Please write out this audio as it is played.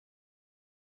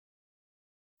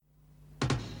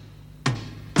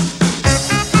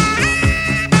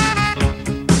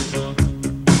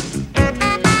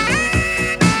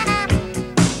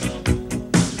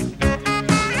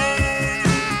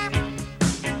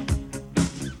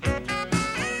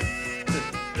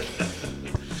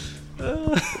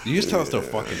You just tell us to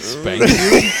fucking spank you?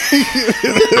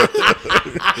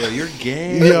 Yo, you're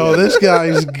gay. Yo, this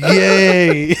guy's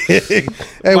gay.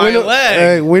 Hey, My leg.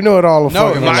 Hey, we knew it all. No,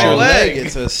 fucking my along. leg.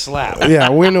 It's a slap. Yeah,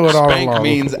 we knew it all Spank along.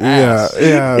 means ass.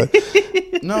 Yeah.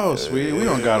 No, sweetie, we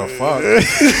don't gotta fuck.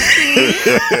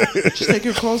 Just take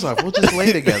your clothes off. We'll just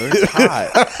lay together. It's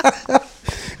hot.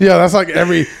 Yeah, that's like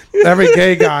every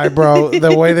gay guy, bro.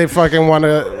 The way they fucking want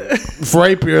to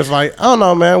rape you is like, I don't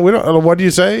know, man. We don't. What do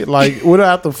you say? Like, we don't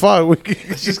have to fuck.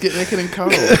 Let's just get naked and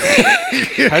cuddle.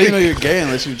 How do you know you're gay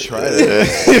unless you try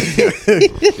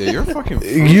it? Yeah, you're fucking.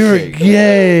 You're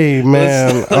gay,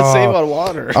 man. Let's save on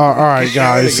water. All right,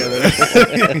 guys.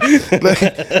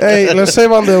 Hey, let's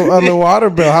save on the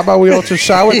water bill. How about we all just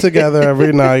shower together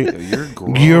every night? You're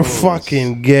gross. You're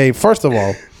fucking gay. First of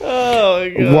all, Oh my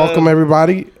god. welcome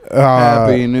everybody.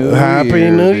 Happy New Year, Happy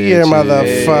New Year,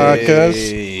 bitches. motherfuckers.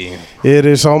 Hey. It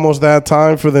is almost that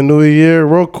time for the new year.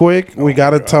 Real quick, we got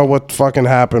to tell what fucking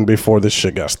happened before this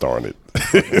shit got started.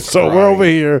 So we're over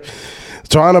here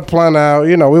trying to plan out.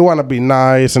 You know, we want to be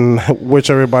nice and wish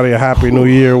everybody a happy new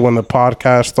year when the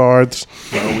podcast starts.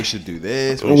 Well, we should do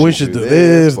this. We should do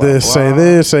this, blah, say blah.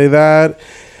 this, say that.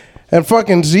 And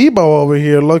fucking Zebo over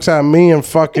here looks at me and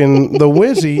fucking the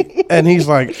Wizzy, and he's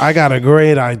like, I got a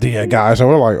great idea, guys. And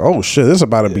we're like, oh shit, this is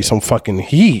about to be some fucking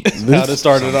heat. How to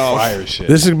start it off. Fire shit.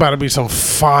 This is about to be some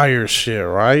fire shit,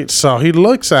 right? So he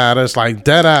looks at us like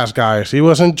dead ass, guys. He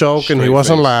wasn't joking. He Straight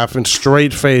wasn't face. laughing.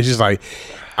 Straight face. He's like,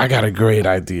 I got a great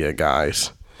idea,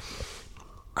 guys.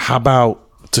 How about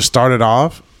to start it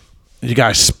off, you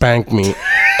guys spank me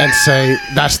and say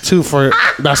that's two for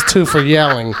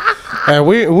yelling. And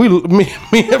me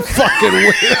and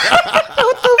fucking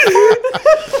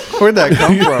Where'd that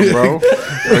come from, bro?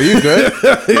 Are you good?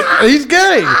 he's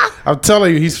gay. I'm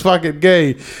telling you, he's fucking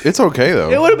gay. It's okay though.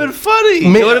 It would have been funny.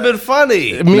 Me- It would have been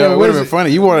funny. Me No, and it would have been Wizzy,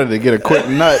 funny. You wanted to get a quick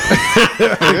nut.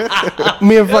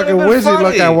 me and fucking been Wizzy look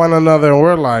funny. at one another and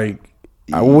we're like,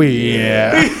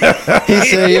 yeah. He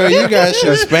said, "Yo, you guys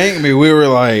should spank me." We were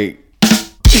like,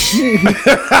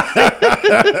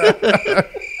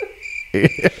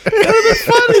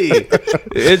 Funny.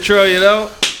 Intro, you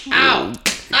know?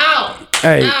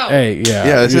 Hey, yeah.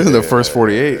 "Yeah, this isn't the first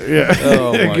 48."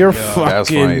 Oh my You're God. fucking That's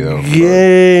funny, though.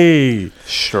 gay.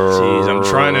 Sure. Jeez, I'm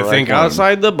trying to think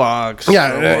outside the box.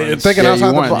 Yeah, you're thinking Yeah, outside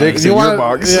you the want box. dicks in your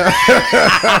box. Yeah.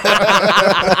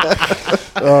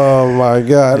 Oh my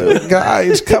god,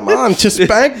 guys, come on, just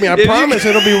spank me. I you- promise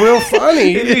it'll be real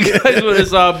funny. You guys would have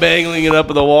saw bangling it up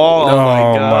in the wall.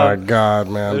 Oh, my God.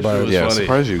 man! This But shit was Yeah, funny.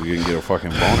 surprised you didn't get a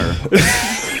fucking boner.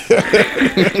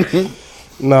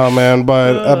 no, man.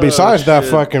 But besides that,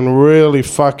 fucking really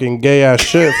fucking gay ass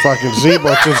shit, fucking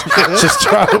Zebo just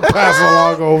trying to pass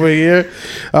along over here.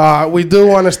 We do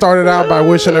want to start it out by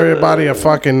wishing everybody a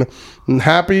fucking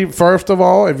happy. First of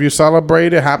all, if you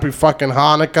celebrate it, happy fucking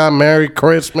Hanukkah, Merry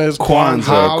Christmas, Kwanzaa,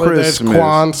 holidays, Christmas,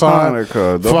 Kwanzaa,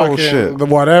 Hanukkah, the whole shit.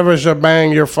 whatever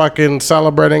shebang you're fucking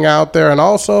celebrating out there, and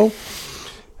also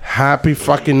happy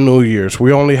fucking New Year's.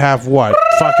 We only have what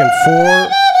fucking 4.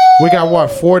 We got what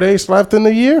 4 days left in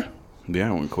the year. Yeah,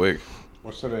 it went quick.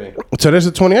 What's today? Today's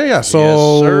the 28th. Yeah, so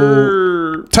Yes,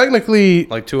 sir. technically,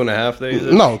 Like 2.5 days?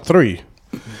 no, 3.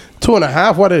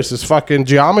 2.5. What is this fucking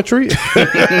geometry?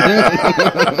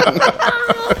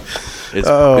 It's,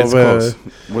 Oh, it's man.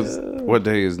 close. What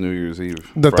day is New Year's Eve?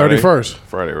 The Friday? 31st.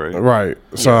 Friday, right? Right.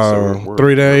 So, so we're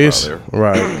 3 days. about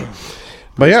Right.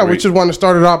 But yeah, we sweet. just want to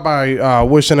start it off by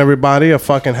wishing everybody a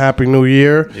fucking happy new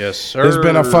year. Yes, sir. It's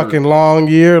been a fucking long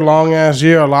year, long ass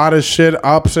year. A lot of shit,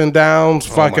 ups and downs,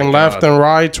 fucking my left God. and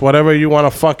rights, whatever you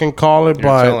want to fucking call it. You're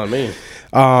but telling me.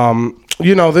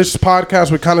 you know, this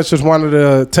podcast, we kind of just wanted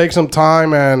to take some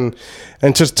time and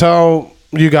just tell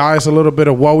you guys a little bit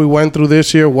of what we went through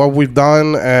this year, what we've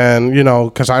done, and you know,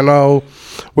 because I know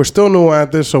we're still new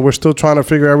at this, so we're still trying to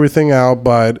figure everything out.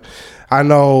 But I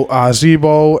know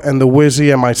Zebo and the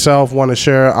Wizzy and myself want to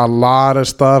share a lot of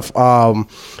stuff,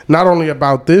 not only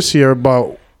about this year,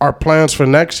 but our plans for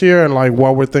next year and like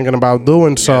what we're thinking about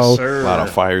doing. So Yes, sir. A lot of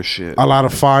fire shit. a lot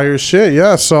of fire shit,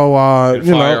 yeah. So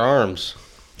you know, Firearms.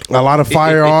 a lot of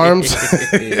firearms.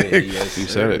 Yes, You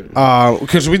said it.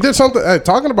 Because we did something.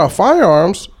 Talking about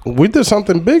firearms, we did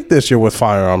something big this year with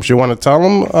firearms. You want to tell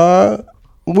them,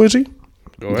 Wizzy?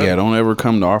 Yeah, don't ever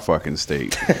come to our fucking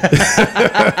state.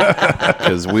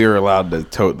 Because we are allowed to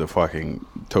tote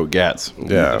gats.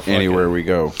 Yeah, anywhere we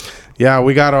go. Yeah,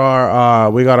 we got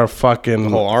our fucking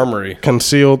Whole armory.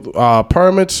 concealed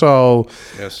permit. So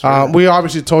Yes, sir. we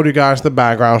obviously told you guys the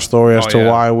background story as Oh, to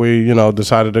yeah. why we,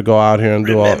 decided to go out here and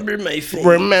do all. my face.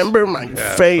 Remember my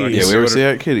face. Yeah, we ever see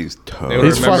that kid? He's tough. They would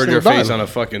He's have remembered fucking your face done. on a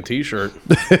fucking T-shirt.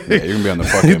 Yeah, you're gonna be on the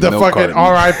fucking The milk fucking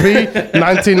carton. RIP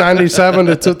 1997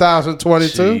 to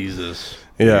 2022. Jesus.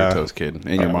 Your Yeah. toast kid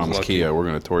and your mom's lucky. Kia. We're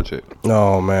gonna torch it.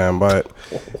 Oh man, but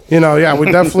yeah,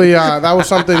 we definitely that was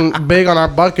something big on our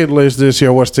bucket list this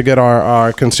year was to get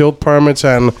our concealed permits,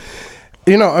 and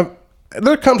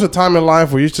there comes a time in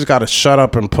life where you just got to shut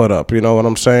up and put up. You know what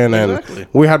I'm saying? Exactly. And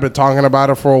we had been talking about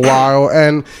it for a while,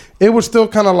 and it was still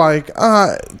kind of like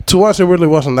to us, it really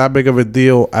wasn't that big of a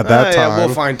deal at that time. Yeah,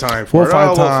 we'll find time for We'll it.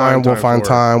 find Oh, time. We'll find for it.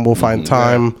 time. We'll find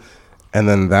time. And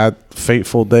then that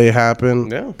fateful day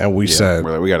happened, Yeah. and we said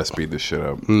We're like, we got to speed this shit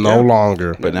up. no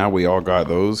longer. But now we all got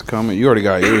those coming. You already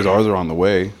got yours. Ours are on the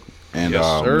way. And Yes,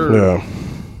 sir. Yeah.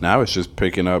 now it's just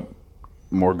picking up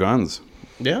more guns.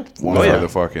 Yeah. One for the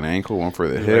fucking ankle, one for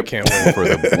the hip, can't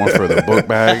wait. one for the book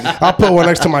bag. I'll put one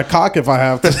next to my cock if I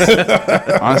have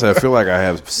to. Honestly, I feel like I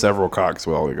have several cocks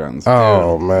with all the guns.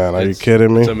 Oh man, are you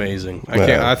kidding me? It's amazing. I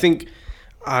can't. I think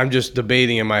I'm just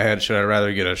debating in my head: should I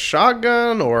rather get a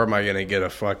shotgun or am I gonna get a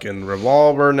fucking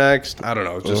revolver next? I don't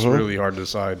know. It's just really hard to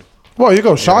decide. Well, you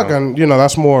go shotgun.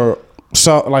 That's more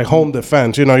like home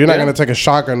defense. You're not gonna take a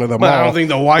shotgun to the But I mall. don't think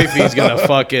the wifey's gonna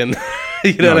fucking.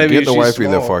 You know No, what I mean? get the She's wifey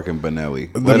the small. fucking Benelli.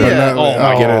 Yeah. Oh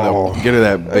my Get god. her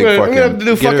that big I'm fucking. gonna have to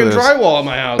do get her fucking this- drywall at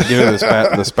my house. Get her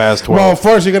the Spaz 12. Well,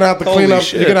 first you're gonna have to clean Holy up.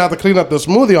 shit. You're gonna have to clean up the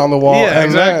smoothie on the wall. Yeah, and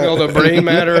exactly. All then- the brain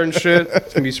matter and shit.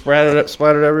 It's gonna be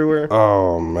splattered everywhere.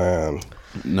 Oh man.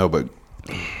 No, but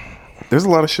there's a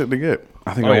lot of shit to get.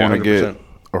 I think Oh, I yeah, want to 100%. get.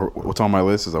 Or what's on my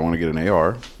list is I want to get an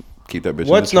AR. Keep that bitch.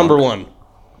 What's in the number trunk.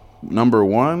 one? Number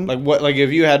one. Like what? Like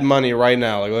if you had money right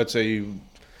now, like let's say you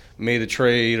made a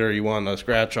trade or you won a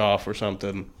scratch off or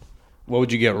something, what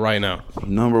would you get right now?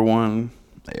 Number one,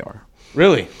 AR.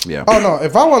 Really? Yeah. Oh no!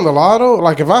 If I won the lotto,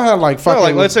 like if I had like No, fucking,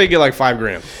 like let's say you get like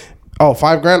 $5,000.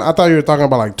 $5,000. I thought you were talking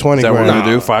about like 20 Is that what grand. we're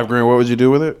gonna do? $5,000. What would you do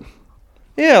with it?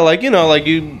 Yeah, like like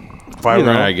you. $5,000. You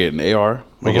know. I get an AR.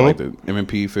 I get like the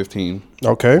M&P 15.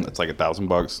 Okay. That's like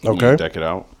 $1,000. Okay. You deck it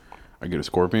out. I get a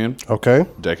Scorpion. Okay.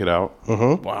 Deck it out.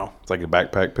 Wow. It's like a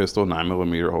backpack pistol.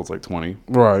 9mm holds like 20.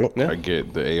 Right. Yeah. I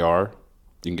get the AR.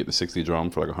 You can get the 60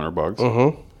 drum for like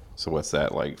 $100. So what's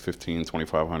that? Like 15,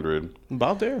 2,500.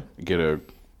 About there. Get a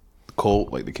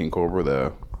Colt, like the King Cobra.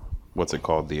 The what's it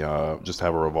called? The just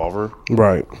have a revolver.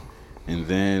 Right. And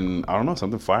then I don't know,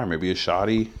 something fire. Maybe a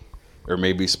shotty, or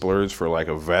maybe splurge for like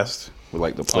a vest with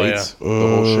like the plates, the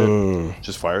whole shit.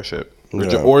 Just fire shit,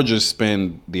 or just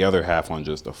spend the other half on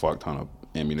just a fuck ton of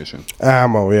ammunition.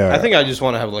 Ammo. Yeah. I think I just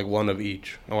want to have like one of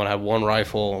each. I want to have one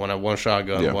rifle. I want to have one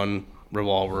shotgun, Yeah. one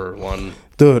revolver, one.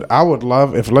 Dude, I would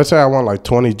love if let's say I want like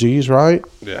 20 G's, right?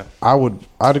 Yeah.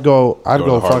 I'd go to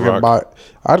Hard fucking Rock.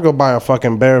 I'd go buy a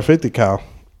fucking Bear 50 cal.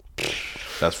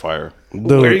 That's fire. Dude,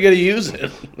 Where are you gonna use it?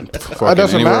 Fucking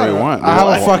doesn't anywhere matter. you want. I have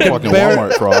a dude. fucking bear-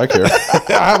 Walmart for all I care.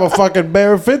 I have a fucking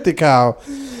Bear 50 cal.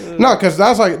 No, because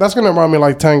that's gonna run me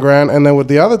like 10 grand, and then with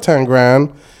the other 10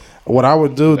 grand, what I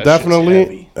would do That shit's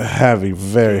definitely heavy,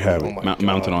 very heavy.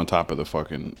 Mounted on top of the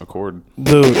fucking Accord.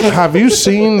 Dude, have you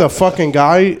seen the fucking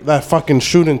guy that fucking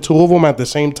shooting two of them at the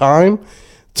same time?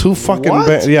 Two fucking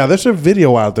What? yeah. There's a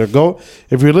video out there. Go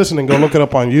if you're listening, go look it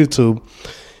up on YouTube.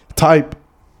 Type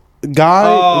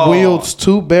guy wields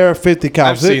two Bear 50 cals.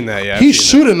 I've seen that, yeah, I've he's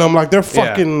seen shooting them like they're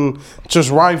fucking just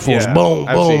rifles. Yeah, Boom,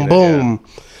 I've boom, seen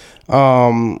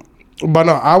boom. But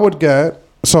no, I would get.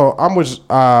 So I'm with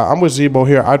Zebo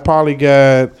here. I'd probably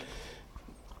get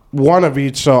one of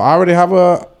each. So I already have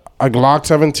a Glock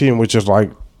 17, which is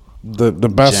like the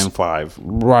best. Gen 5.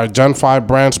 Right, Gen 5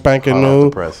 brand spanking Hot off new.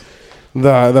 the press.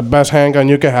 The best handgun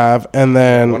you could have. And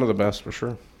then, One of the best for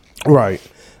sure. right,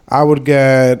 I would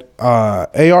get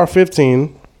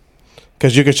AR-15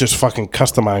 because you could just fucking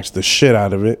customize the shit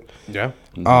out of it. Yeah.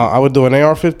 I would do an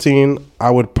AR-15.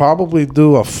 I would probably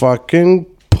do a fucking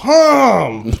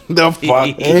pump. The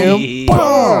fuck?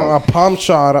 A pump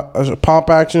shot, a pump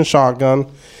action shotgun.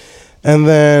 And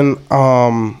then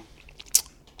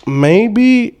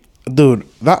maybe, dude,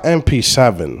 that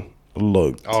MP7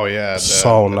 looked Oh yeah.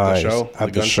 so nice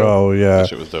at the show. Yeah. That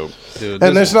shit was dope. Dude,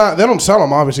 And this- it's not, they don't sell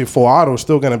them obviously full auto. It's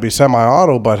still going to be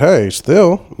semi-auto, but hey,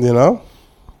 still, you know,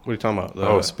 what are you talking about?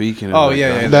 Oh, speaking of Oh, the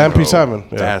yeah, yeah, guns, the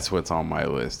MP7. Yeah. That's what's on my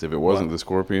list. If it wasn't the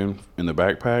Scorpion in the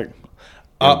backpack, it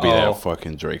would be Uh-oh. that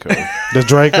fucking Draco. The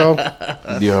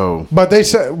Draco. Yo. But they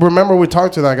said, remember we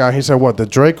talked to that guy. He said, what, the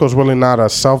Draco's really not a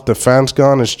self-defense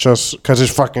gun. It's just because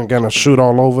it's fucking going to shoot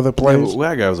all over the place.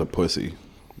 That guy was a pussy.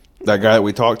 That guy that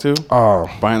we talked to Oh,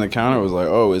 behind the counter was like,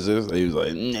 "Oh, is this?" He was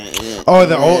like, "Nah." oh,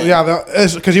 the old, yeah,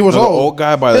 because he was The old. old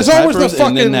guy by the It's always peppers, the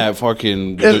and then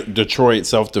fucking- that fucking Detroit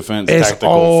self-defense It's tactical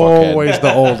always fuckhead.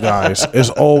 the old guys. It's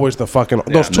always the fucking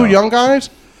those two no. young guys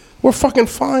were fucking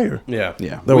fire. Yeah.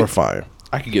 Yeah, They were fire.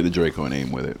 I could get the Draco and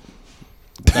aim with it.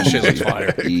 That shit looks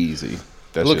fire. Easy.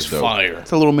 That It looks shit's dope. fire.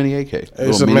 It's a little mini AK. It's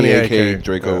little a mini AK.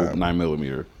 Draco Yeah.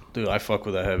 9mm. Dude, I fuck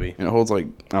with that heavy. And it holds like,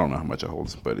 I don't know how much it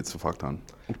holds, but it's a fuck ton.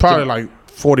 Probably like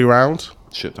 40 rounds.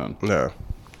 Shit ton. Yeah.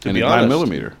 And be it's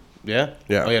honest. 9mm. Yeah?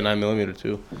 Yeah. Oh, yeah, 9mm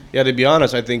too. Yeah, to be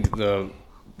honest, I think the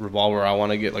revolver I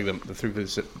want to get, like the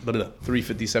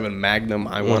 357 Magnum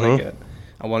I want to get.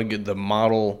 I want to get the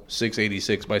Model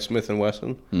 686 by Smith &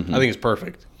 Wesson. I think it's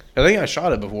perfect. I think I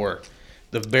shot it before.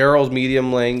 The barrel's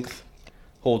medium length,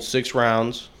 holds 6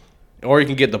 rounds. Or you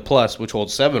can get the Plus, which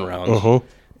holds 7 rounds.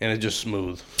 And it's just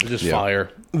smooth. It's just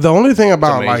fire. The only thing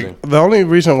about amazing. like the only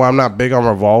reason why I'm not big on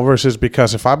revolvers is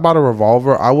because if I bought a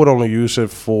revolver, I would only use it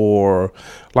for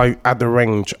like at the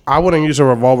range. I wouldn't use a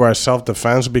revolver as self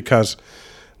defense because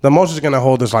the most it's gonna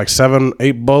hold is like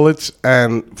 7-8 bullets,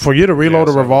 and for you to reload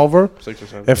a 7. revolver, 6 or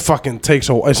 7. it fucking takes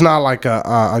a. It's not like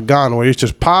a gun where you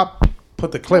just pop,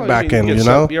 put the clip back in. get You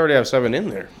know? You already have 7 in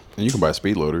there. And you can buy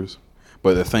speed loaders.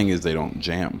 But the thing is, they don't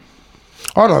jam.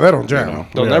 Oh no, they don't jam.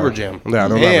 They'll Yeah. never jam. Yeah,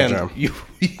 they'll and never jam. You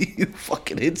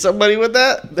fucking hit somebody with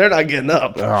that, they're not getting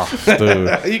up. Oh, dude.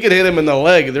 You can hit them in the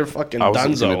leg, they're fucking I was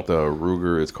looking dunzo. at the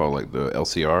Ruger. It's called like the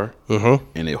LCR. Mm-hmm.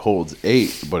 And it holds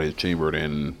 8, but it's chambered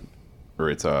in,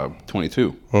 or it's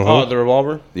 22. Oh, the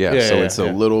revolver? Yeah, so it's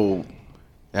a little,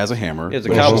 it has a hammer. Yeah, it's a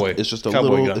but cowboy. It's just a Cowboy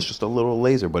little, gun. it's just a little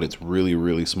laser, but it's really,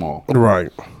 really small.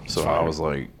 Right. So I was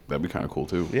like, that'd be kind of cool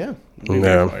too. Yeah.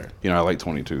 Yeah. You know, I like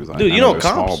 22s. Dude, I you know they're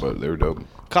small, cops- but they're dope.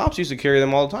 Cops used to carry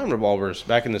them all the time, revolvers,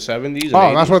 back in the 70s. And Oh,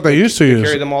 80s. that's what they used to use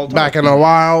carry them all the time. back in the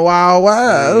wild, wild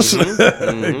west.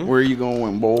 Where are you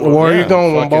going, boy? Where you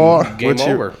going, fucking boy? Game What's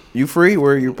over. You free?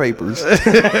 Where are your papers?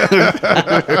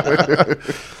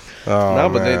 No,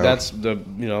 but man. that's the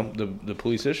the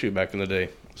police issue back in the day.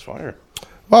 It's fire.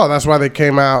 Well, that's why they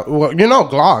came out. Well, you know,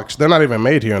 Glocks, they're not even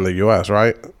made here in the U.S.,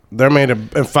 right? They're made in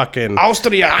fucking...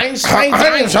 Austria, 1, 2, 3.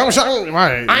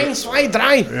 Right. 1, 2,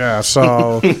 3. Yeah,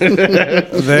 so We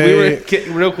they...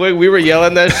 were real quick. We were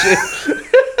yelling that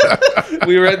shit.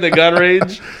 We were at the gun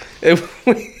range, and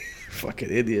we fucking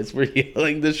idiots. We're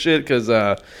yelling this shit because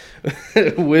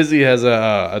Wizzy has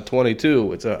a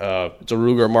 22. It's a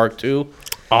Ruger Mark II,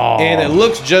 and it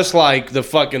looks just like the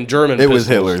fucking German. It was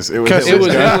pistols. Hitler's. It was Cause It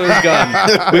was Hitler's. Hitler's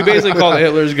gun. We basically called it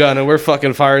Hitler's gun, and we're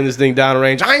fucking firing this thing down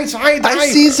range. 1, 2, 3.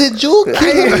 it, Juke. The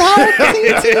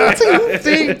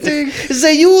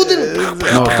Juden.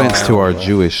 No offense to our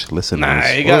Jewish listeners. Nah,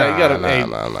 you gotta. hey,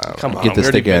 nah. Come on, Get the we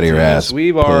stick already out of been your through ass, this.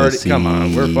 We've already. pussy. Come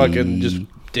on, we're fucking just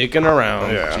dicking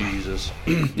around. Yeah. Jesus.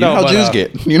 You know how Jews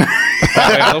get. You know,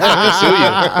 They'll fucking sue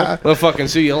you. They'll fucking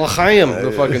sue you. L'chaim.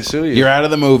 They'll fucking sue you. you're out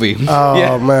of the movie. Oh,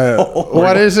 Yeah. man.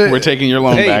 What is it? We're taking your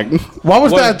loan Hey. back. What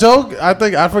was What- that joke?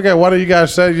 I forget what you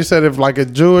guys said. You said if like a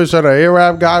Jewish or an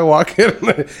Arab guy walk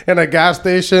in a gas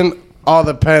station, all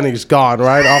the pennies gone,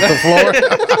 right? Off the floor?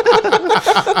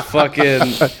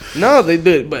 Fucking. No, they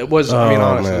did. But it was, I mean, Oh,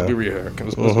 honestly, man. let's be real here.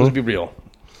 Let's be real.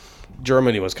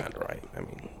 Germany was kind of right. I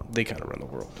mean, they kind of run the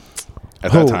world.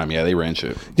 At that Who? time, yeah, they ran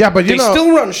shit. Yeah, but you They know,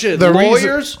 still run shit. the reason-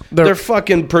 Lawyers, the- they're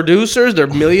fucking producers, they're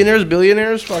millionaires,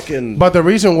 billionaires, fucking. but the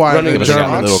reason why Running the the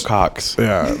Germans, Little cocks.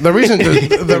 yeah, the reason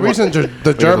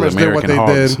the Germans did what American they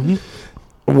hogs. did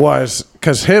was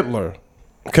because Hitler,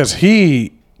 because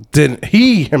he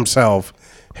himself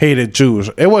hated Jews.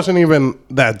 It wasn't even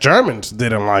that Germans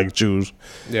didn't like Jews.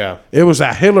 yeah. It was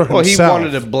that Hitler Well, he himself.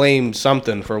 wanted to blame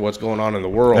something for what's going on in the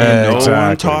world. No one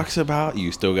Exactly. talks about.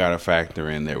 You still got to factor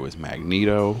in there was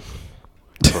Magneto,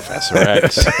 Professor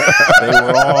X. They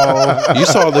were all. You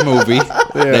saw the movie.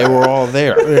 They were all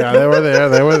there. Yeah, they were there.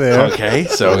 They were there. Okay,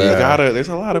 so you gotta. There's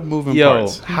a lot of moving Yo,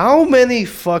 parts. how many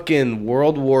fucking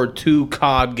World War II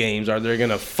COD games are there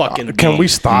gonna fucking be? Can we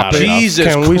stop Not it? enough. Jesus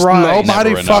Can we? Christ. Nobody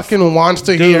Never enough. fucking wants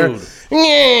to hear. Dude.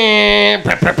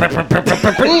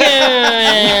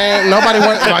 Nobody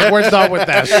wants. Like, we're done with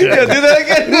that shit. Yeah, do that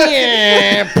again.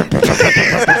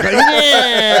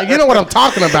 You know what I'm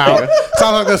talking about.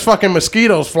 Sounds like there's fucking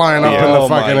mosquitoes flying up in the Oh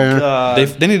my fucking air. God.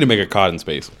 They need to make a COD in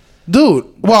space. Dude,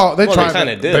 well, they Well, tried. they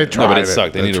kinda did. They No, tried No, but it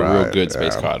sucked. They need a real tried, good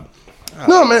space yeah. COD.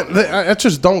 No, man, I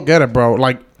just don't get it, bro.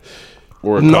 Like,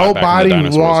 Or a COD back in the nobody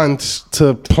dinosaurs. wants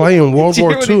to play in World Did you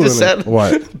War hear what he II. just said?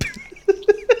 What?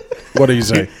 What do you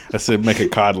say? I said make a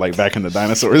COD like back in the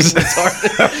dinosaurs.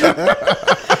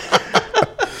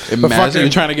 Imagine you're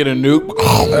trying to get a nuke.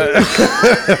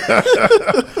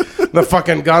 The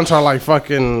fucking guns are like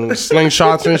fucking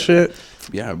slingshots and shit.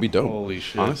 Yeah, it'd be dope. Holy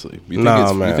shit. Honestly.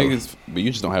 Nah, man. You think it's, but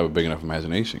you just don't have a big enough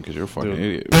imagination because you're a fucking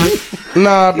idiot.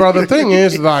 Nah, bro. The thing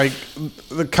is, like,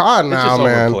 the COD now, just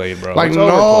man. overplayed, bro. Like, It's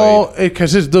no,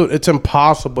 because it's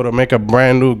impossible to make a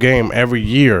brand new game every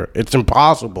year. It's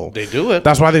impossible. They do it.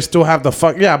 That's why they still have the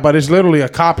fuck. Yeah, but it's literally a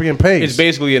copy and paste. It's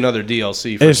basically another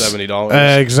DLC for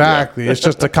 $70. Exactly. It's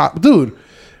just a cop, dude.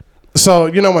 So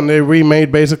you know when they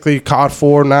remade basically COD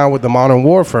 4 now with the Modern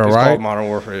Warfare, It's right? called Modern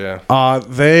Warfare, yeah.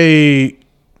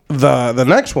 The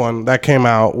next one that came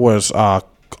out was a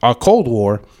Cold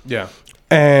War, Yeah.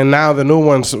 and now the new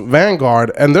one's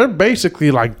Vanguard, and they're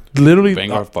basically like literally.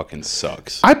 Vanguard fucking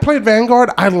sucks. I played Vanguard.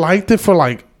 I liked it for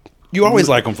like You always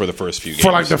like them for the first few games.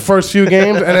 for like the first few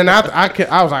games, and then after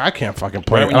I was like, I can't fucking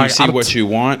play. Right when you Like, see I'm- what you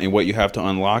want and what you have to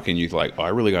unlock, and you're like, oh, I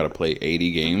really got to play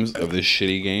 80 games of this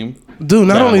shitty game. Dude,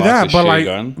 not to only unlock that, the but shitty like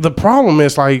gun. the problem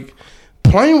is like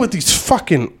playing with these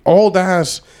fucking old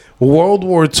ass World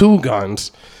War II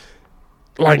guns.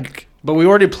 Like But we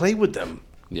already played with them.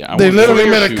 Yeah, I they want literally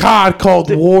clear made a shoot. COD called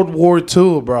World War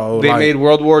II, bro. They Like, made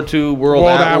World War II, World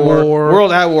at War.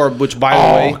 World at War, which, by the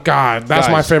oh way... god, that's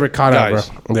my guys, favorite COD guys,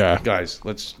 ever. Yeah, Guys,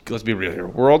 let's be real here.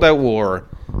 World at War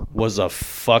was a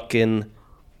fucking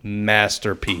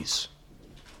masterpiece.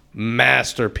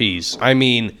 Masterpiece. I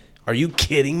mean, are you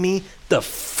kidding me? The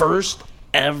first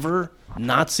ever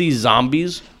Nazi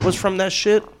zombies was from that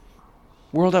shit?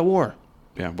 World at War.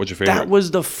 Yeah, what's your favorite? That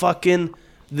was the fucking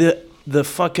the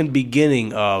fucking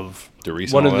beginning of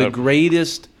Derice one and of all the that.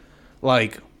 greatest,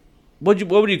 like, what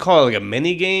would you call it? Like a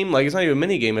mini game? Like, it's not even a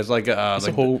mini game. It's like a It's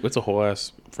like a whole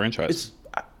ass franchise. it's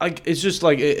like it's just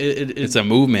like It's a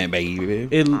movement, baby.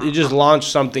 it just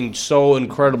launched something so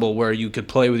incredible where you could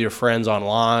play with your friends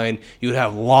online. You would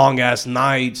have long ass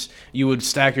nights. You would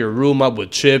stack your room up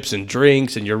with chips and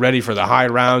drinks, and you're ready for the high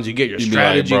rounds. You get your You'd be like,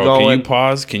 strategy bro, going. Can you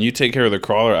pause? Can you take care of the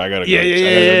crawler? I gotta go. Yeah,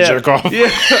 I gotta jerk off. Yeah,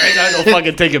 I gotta go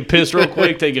fucking take a piss real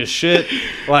quick, take a shit.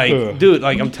 Like, dude,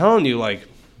 like I'm telling you, like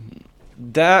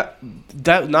that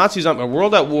Nazis on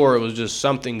World at War, it was just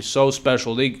something so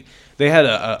special. They had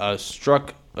a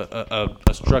stroke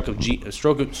of genius.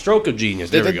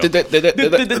 There we go. Today,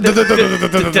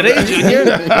 Junior,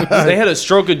 they had a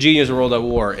stroke of genius in World at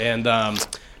War, and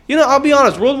you know, I'll be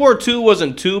honest, World War II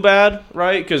wasn't too bad,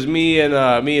 right? Because me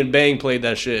and Bang played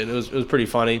that shit, and it was pretty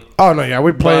funny. Oh no, yeah,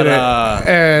 we played But, it,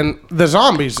 and the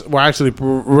zombies were actually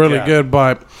really Yeah. good.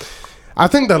 But I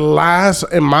think the last,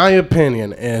 in my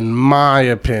opinion,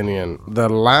 the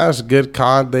last good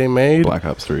COD they made Black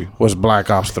Ops 3. was Black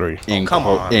Ops 3. Come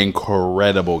on.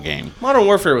 Incredible game. Modern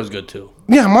Warfare was good too.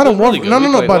 Yeah, Modern really Warfare. good. No, We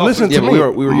no, no. played But well. listen Yeah, to but me.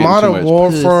 we were getting Modern too much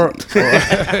Warfare.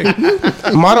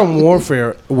 Modern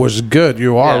Warfare was good.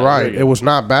 You are Yeah, right. very good. It was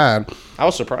not bad. I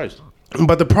was surprised.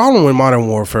 But the problem with Modern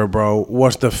Warfare, bro,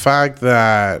 was the fact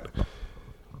that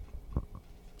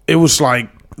it was like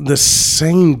the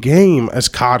same game as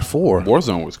COD 4.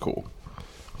 Warzone was cool.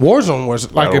 Warzone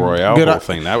was like Battle a Royale good whole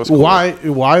thing. That was cool.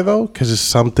 Why though? Because it's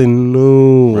something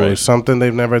new. Right. It's something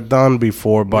they've never done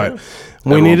before. But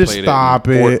we Everyone need to played in stop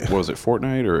it. What was it,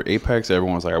 Fortnite or Apex?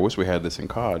 Everyone's like, I wish we had this in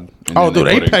COD. And Oh, then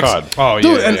they dude, put it in Apex. COD. Oh,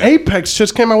 Dude, yeah, and yeah. Apex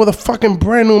just came out with a fucking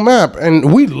brand new map,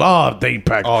 and we loved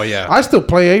Apex. Oh, yeah. I still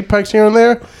play Apex here and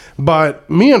there, but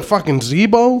me and fucking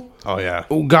Zebo Oh yeah.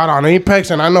 who got on Apex,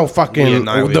 and I know We fucking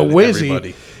annihilated the Wizzy.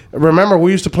 everybody. Remember,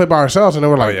 we used to play by ourselves, and they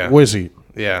were like, yeah. Wizzy,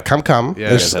 Yeah. come.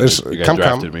 Yeah. It's, You guys it's, you guys come.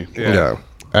 drafted me. Yeah.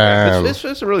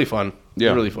 It's really fun. Yeah.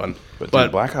 It's really fun. But, But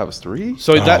dude, Black Ops 3?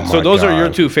 so that so my those are your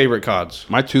God. two favorite CODs.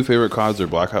 My two favorite CODs are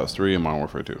Black Ops 3 and Modern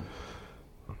Warfare 2.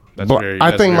 That's But very.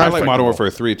 I that's think very I my like respectable. Modern Warfare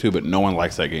 3 too, but no one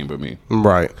likes that game but me.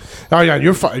 Right. Oh yeah,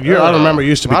 you're. I remember it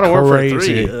used to be Modern Warfare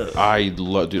crazy. 3. I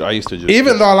love, dude. I used to just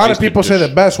Even though a I lot of used to people say the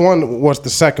just- best one was the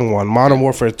second one, Modern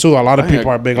Warfare 2. A lot of people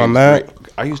are big on that.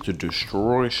 I used to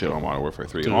destroy shit on Modern Warfare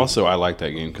 3. And also, I like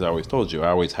that game because I always told you I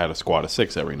always had a squad of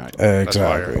 6 every night.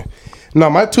 Exactly. No,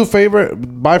 my two favorite,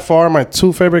 by far, my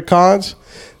two favorite CODs.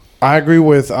 I agree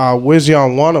with Wizzy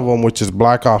on one of them, which is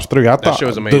Black Ops 3. I thought shit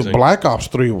was the amazing. Black Ops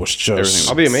 3 was just. Everything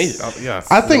I'll be amazed. Yeah.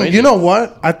 I think you know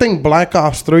what? I think Black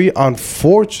Ops 3,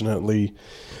 unfortunately,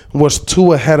 was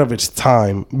too ahead of its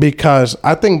time because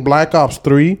I think Black Ops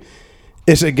 3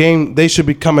 is a game they should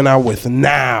be coming out with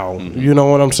now. You know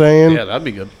what I'm saying? Yeah, that'd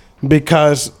be good.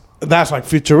 Because that's like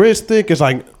futuristic. It's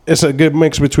like it's a good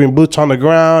mix between boots on the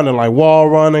ground and like wall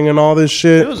running and all this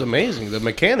shit. It was amazing. The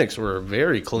mechanics were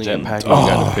very clean. Jetpack, you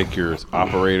got to pick your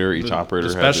operator. Each operator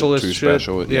the has specialist two shit.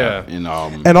 special. Yeah. And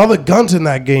And all the guns in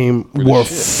that game were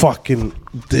fucking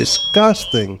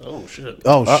disgusting. Oh shit.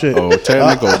 Oh shit. oh,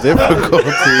 technical difficulty.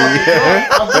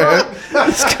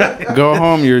 Go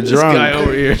home. You're drunk. Guy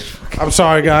over here. I'm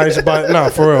sorry guys, but no,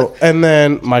 for real. And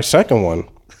then my second one,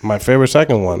 my favorite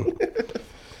second one,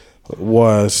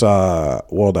 was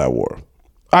World at War.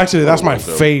 Actually, that's my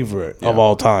favorite of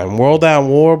all time. World at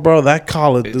War, bro. That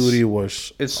Call of Duty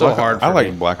was. It's so hard. I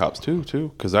like Black Ops 2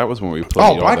 too, because that was when we played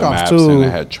all Black the Ops maps 2. and it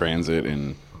had transit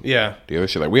and Yeah. the other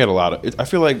shit. Like we had a lot of. I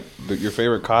feel like your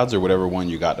favorite CODs or whatever one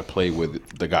you got to play with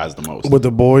the guys the most. With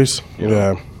the boys,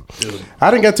 yeah. Dude. I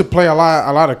didn't get to play a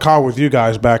lot of COD with you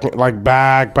guys back in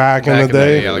the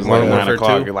day. Yeah, like Like Modern 9 Warfare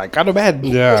o'clock, 2. you're like, go to bed.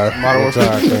 Yeah,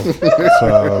 exactly.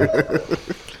 So,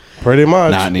 pretty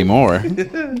much. Not anymore.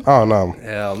 Oh no.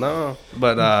 Hell no.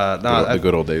 But The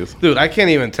good old days. dude, I can't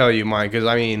even tell you mine because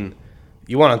I mean,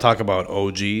 you want to talk about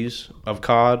OGs of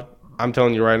COD? I'm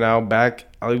telling you right now,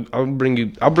 I'll bring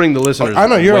the listeners. I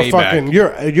know you're way a fucking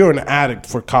back. you're an addict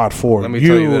for COD 4. Let me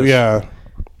tell you this. Yeah.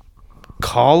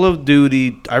 Call of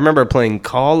Duty. I remember playing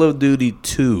Call of Duty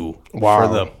 2 Wow.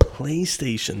 for the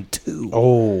PlayStation 2.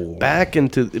 Oh. Back in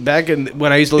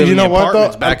when I used to live You in the know what,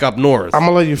 apartments though? back up north. I'm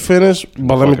gonna let you finish,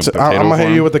 but let me. Fucking I'm potato gonna hit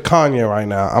farm. you with the Kanye right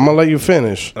now. I'm gonna let you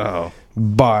finish. Oh.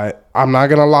 But I'm not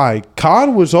gonna lie,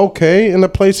 COD was okay in the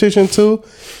PlayStation 2,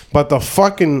 but the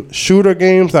fucking shooter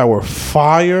games that were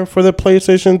fire for the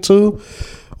PlayStation 2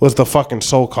 was the fucking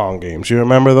SOCOM games. You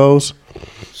remember those?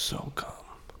 So calm.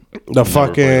 The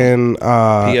fucking the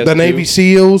PS2? Navy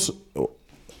SEALs.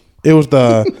 It was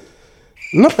the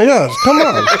no, yes, come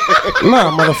on,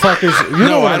 nah, motherfuckers. You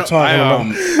know what I'm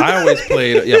talking about. I always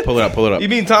played. Yeah, pull it up. You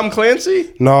mean Tom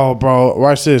Clancy? No, bro,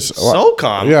 watch this.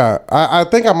 SOCOM? Yeah, I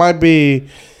think I might be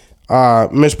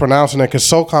mispronouncing it because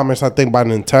SOCOM is, I think, by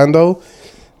Nintendo.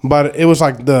 But it was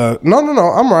like no,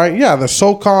 I'm right. Yeah, the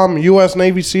SOCOM U.S.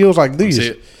 Navy SEALs, like these. See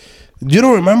it? You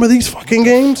don't remember these fucking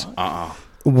games?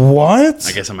 What?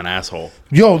 I guess I'm an asshole.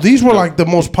 Yo, these were like the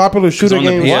most popular shooter On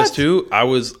the games. PS2, I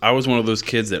was one of those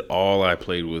kids that all I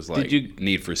played was like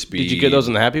Need for Speed. Did you get those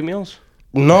in the Happy Meals?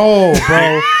 No,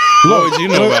 bro. What would you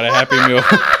know about a Happy Meal?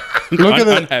 Look at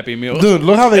that, Unhappy Meal. dude.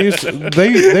 Look how they used to,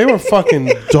 they were fucking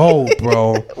dope,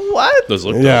 bro. What? Those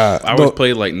looked Yeah, dope. I always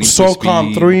played like Need for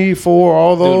SOCOM Speed. 3, 4,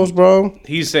 all those, bro.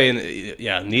 He's saying,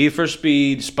 yeah, Need for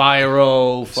Speed,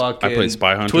 Spyro, fucking. I played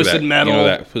Spy Hunter. Twisted Metal. You know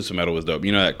that Twisted Metal was dope.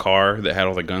 You know that car that had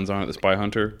all the guns on it, the Spy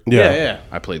Hunter? Yeah.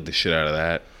 I played the shit out of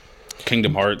that.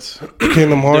 Kingdom Hearts.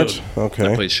 Kingdom Hearts. Dude. I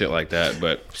Okay. played shit like that,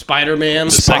 but Spider-Man.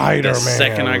 the Spider-Man.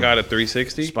 second I got a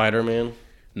 360, Spider-Man.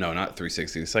 no, not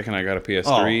 360. The second I got a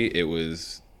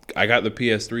PS3, I got the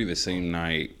PS3 the same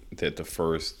night that the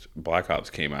first Black Ops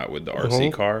came out with the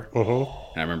RC car. And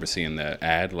I remember seeing that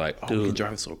ad, like, oh, we can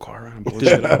drive this little car around. Dude,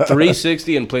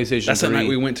 360 and PlayStation that's 3. the night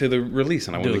we went to the release,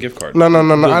 and I won the gift card. No. I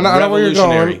know where you're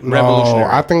going. Revolutionary.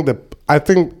 I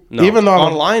think No, even though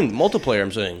online multiplayer,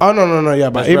 I'm saying. oh no, yeah,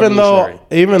 but That's even though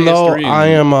PS3 I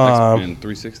am It and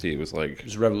 360, it was like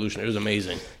was revolutionary. It was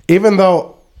amazing. even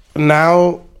though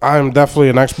now I'm definitely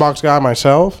an Xbox guy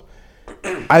myself,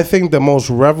 I think the most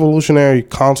revolutionary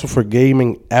console for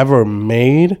gaming ever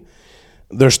made,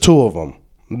 there's two of them.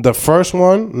 The first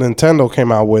one, Nintendo came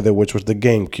out with it, which was the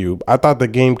GameCube. I thought the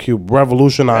GameCube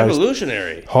revolutionized.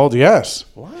 Revolutionary. Hold yes,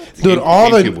 What? dude. All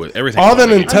GameCube was- the everything all was the on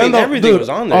there. Nintendo, I mean, everything dude, was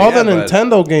on there, all yeah, the but-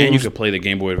 Nintendo and you games, could play the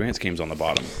Game Boy Advance games on the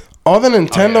bottom. all the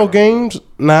Nintendo games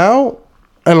now,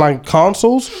 and like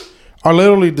consoles are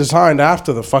literally designed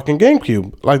after the fucking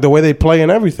GameCube, like the way they play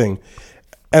and everything.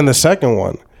 And the second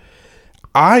one,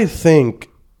 I think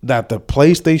that the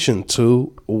PlayStation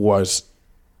 2 was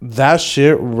that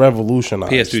shit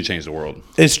revolutionized. PS2 changed the world.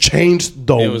 It's changed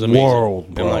the It was amazing. world,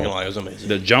 I'm bro. not gonna lie, it was amazing.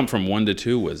 The jump from 1 to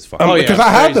 2 was fucking. Oh, yeah. Because I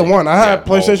had the crazy. one. I had Yeah,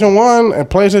 PlayStation 1 and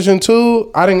PlayStation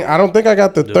 2. I don't think I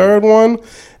got the third one.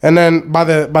 And then by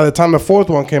the time the fourth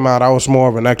one came out, I was more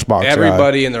of an Xbox guy.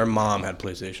 Everybody and their mom had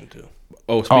PlayStation 2.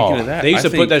 Oh, speaking of that, They used I to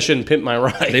put think that shit in Pimp My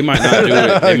Ride. They might not do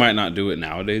it. They might not do it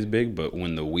nowadays, big. But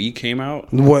when the Wii came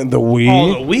out, When the Wii.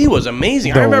 Oh, the Wii was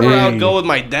amazing. I The remember I would Wii. go with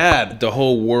my dad. the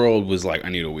whole world was like, "I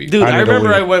need a Wii." Dude, I I need a remember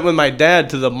Wii. I went with my dad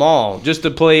to the mall just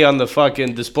to play on the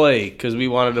fucking display because we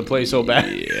wanted to play so bad.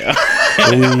 Yeah,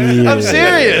 I'm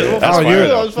serious.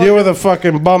 Oh, you were the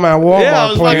fucking bum at Walmart Yeah, I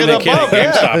was playing fucking the a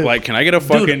kid. bum. GameStop. Like, can I get a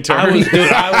fucking Dude, turn?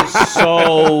 I was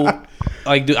so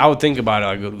like, dude, I would think about it.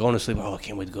 I go going to sleep. Oh, I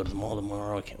can't wait to go to the mall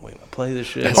tomorrow. I can't wait to play this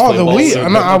shit. Oh, Play the ball. Wii.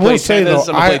 I'm No, gonna I play will say tennis.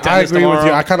 though, I'm gonna play I tennis agree with you.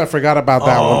 tomorrow. I kind of forgot about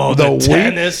that Oh, one. the Wii,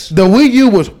 tennis. the Wii U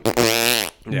was,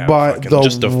 Yeah, but fucking the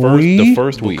Just the Wii,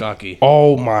 first Wii. Bukkake.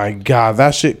 oh my god,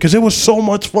 that shit, because it was so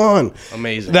much fun.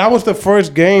 Amazing. That was the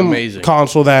first game Amazing.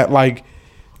 console that like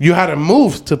you had to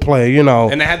move to play. You know,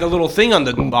 And they had the little thing on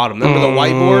the bottom. Remember the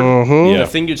whiteboard? Yeah. The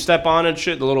thing you'd step on and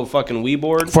shit. The little fucking Wii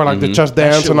board. for like the Just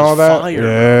Dance shit and all was that. fire.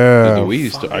 Yeah, The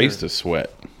Wii I used to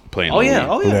sweat playing. Oh, the yeah. Wii.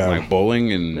 Oh, yeah. Yeah. Like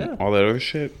bowling and all that other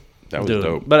shit. That was Dude.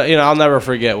 dope. But I'll never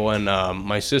forget when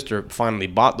my sister finally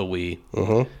bought the Wii,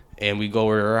 and we go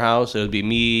over to her house. It would be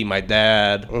me, my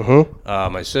dad,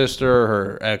 my sister,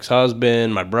 her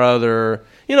ex-husband, my brother.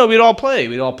 You know, we'd all play.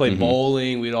 We'd all play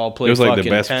bowling. We'd all play. It was like the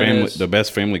tennis.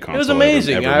 best family console. It was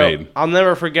amazing. Ever made. I'll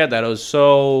never forget that. It was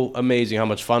so amazing how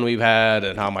much fun we've had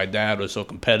and how my dad was so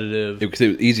competitive. Because it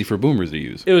was easy for boomers to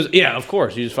use. It was, yeah, of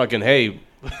course. You just fucking, hey.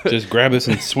 Just grab this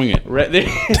and swing it. Right there.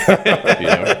 You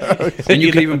know? And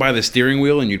you could even buy the steering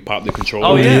wheel and you'd pop the controller.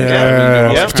 Oh,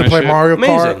 yeah. Yeah. To play Mario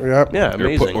Kart. Amazing. Yep. Yeah,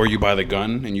 amazing. Or you buy the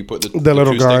gun and you put the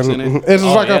little two gun. sticks in it. It's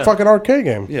just like a fucking arcade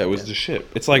game. Yeah, it was the shit.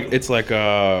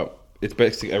 It's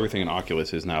basically everything in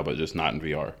Oculus is now, but just not in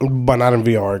VR. But not in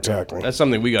VR, exactly. That's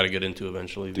something we got to get into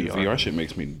eventually. Dude, VR shit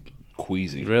makes me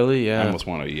queasy. Really? Yeah. I almost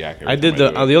want to yak. I did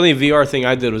the only VR thing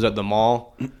I did was at the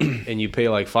mall, and you pay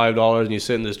like $5 and you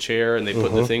sit in this chair and they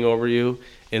put the thing over you,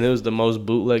 and it was the most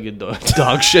bootlegged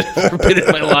dog shit I've ever been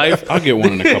in my life. I'll get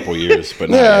one in a couple years,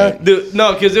 but not yet. Dude,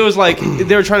 no, because it was like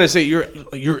they were trying to say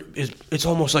it's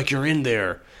almost like you're in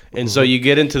there, and so you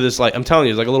get into this like I'm telling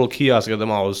you, it's like a little kiosk at the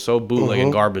mall. It was so bootleg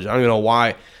and garbage. I don't even know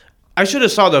why. I should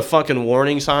have saw the fucking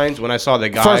warning signs when I saw the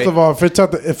guy. First of all, if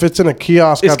it's in a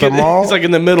kiosk at the mall, it's like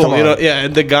in the middle, you know. Yeah,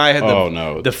 and the guy had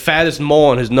the fattest mole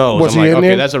on his nose. Was I'm he like,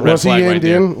 Indian? okay, that's a red flag right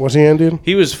there. Was he Indian?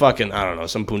 He was fucking, I don't know,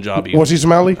 some Punjabi. Was he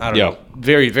smelly? I don't know.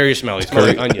 Very, very smelly. Smelled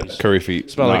like onions. Curry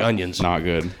feet. Smell like onions. Not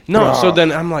good. No, so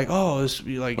then I'm like, oh, this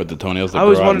like With the toenails that I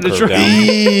always grow out wanted and to curve try.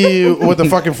 down. With the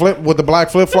fucking with the black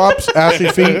flip flops, ashy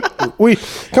feet.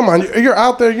 Come on, you're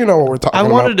out there. You know what we're talking about.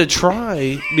 I wanted to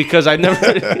try because I never.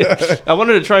 I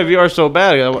wanted to try VR so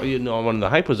bad. You know, when the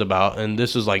hype was about, and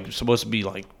this is like supposed to be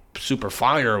like super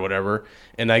fire or whatever.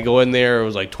 And I go in there, it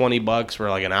was like $20 for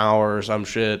like an hour or some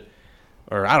shit,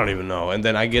 or I don't even know. And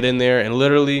then I get in there, and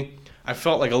literally, I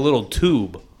felt like a little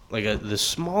tube, like the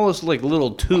smallest like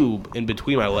little tube in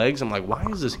between my legs. I'm like, why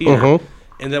is this here?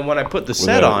 And then when I put the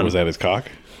set on, was that his cock?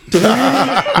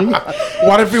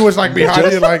 What if he was like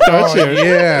behind you, like, oh,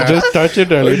 yeah, Just touch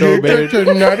it a little bit.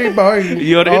 You're nutty boy.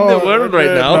 You're in the world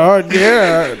right now.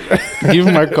 Yeah. Give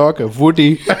my cock a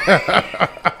footy.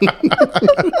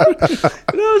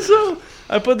 No, so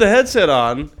I put the headset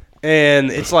on,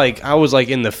 and it's like I was like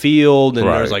in the field, and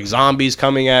there was like zombies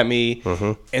coming at me,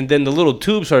 and then the little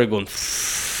tube started going.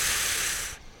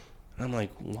 I'm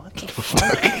like, what the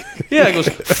fuck? Yeah, it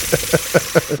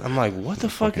goes. I'm like, what the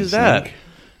fuck is that? Snake.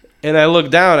 And I look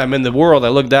down. I'm in the world. I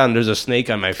look down. And there's a snake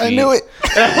on my feet. I knew it.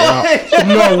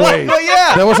 No way.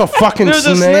 Yeah, there was a fucking there's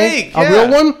snake. A snake. A real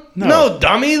one? No,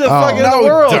 dummy. The fucking in the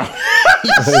world. Dick.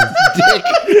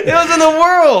 It was in the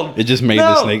world. It just made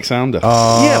the snake sound. Yeah.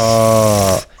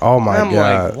 Oh my god. I'm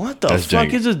like, what the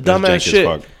fuck is this dumbass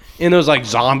shit? And there was like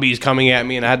zombies coming at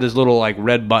me, and I had this little like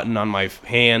red button on my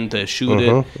hand to shoot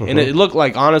it, and it looked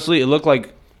like, honestly, it looked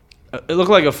like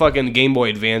a fucking Game Boy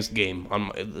Advance game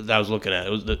that I was looking at. It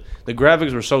was the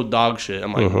graphics were so dog shit.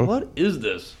 I'm like, what is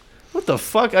this? What the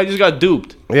fuck? I just got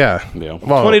duped. Yeah. Well,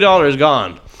 $20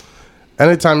 gone.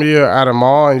 Anytime you're at a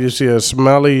mall and you see a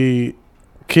smelly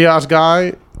kiosk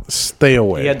guy, stay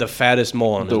away. He had the fattest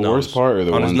mole on his nose. The worst part are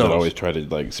the on ones that always try to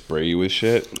like spray you with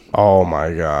shit. Oh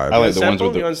my god! I like the ones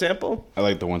with you want sample? I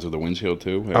like the ones with the windshield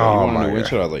too. Like, Oh, you want my a new God.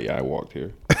 windshield? I was like, yeah, I walked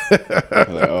here. I was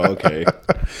like, oh, okay.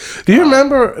 Do you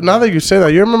remember? Now that you say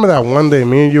that, you remember that one day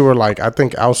me and you were like, I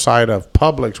think outside of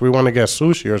Publix, we want to get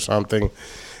sushi or something,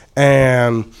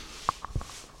 and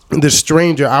this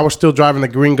stranger, I was still driving the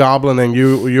Green Goblin, and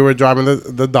you were driving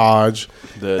the Dodge.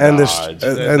 And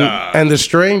the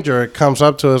stranger comes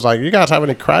up to us like, you guys have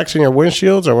any cracks in your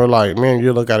windshields? And we're like, man,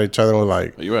 you look at each other and we're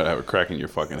like, You gotta have a crack in your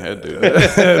fucking head, dude.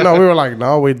 no, we were like,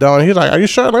 no, we don't. He's like, are you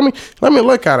sure? Let me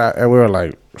look at it. And we were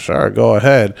like, sure, go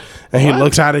ahead. And he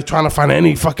looks at it, trying to find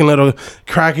any fucking little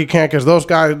crack he can, because those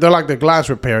guys, they're like the glass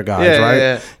repair guys, right?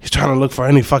 Yeah. He's trying to look for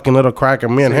any fucking little crack,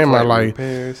 and me and him are like,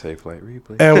 Safe flight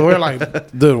replay. and we're like,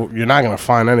 dude, you're not gonna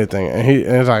find anything. And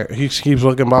it's like he keeps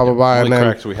looking, blah blah blah. The And only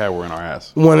then cracks we had were in our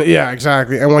ass.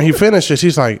 exactly. And when he finishes,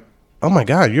 he's like, oh my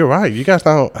god, you're right. You guys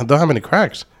don't have any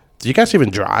cracks. Do you guys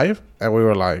even drive? And we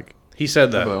were like, He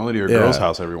said that. But only to your girl's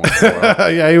house every once in a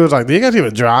while. yeah, he was like, do you guys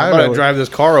even drive? I'm going to drive this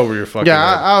car over your fucking Yeah,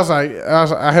 head. I was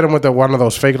like, I hit him with one of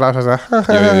those fake laughs. I was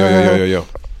like, Yo.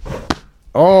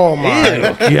 oh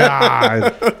my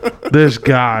god, this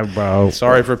guy, bro.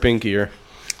 Sorry for pink ear.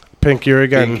 Pink ear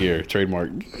again. Pink here, trademark.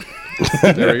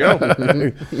 There we go.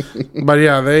 But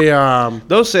yeah, they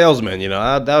Those salesmen,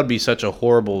 that would be such a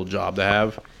horrible job to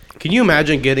have. Can you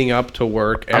imagine getting up to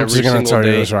work every I'm just gonna single tell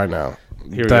you day? this right now.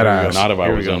 Here we That go, ass. Not if I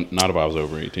Here we was go. not if I was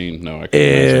over 18. No, I can't.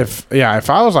 If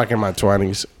I was like in my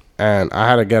 20s and I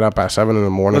had to get up at 7 in the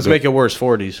morning. Let's make it worse,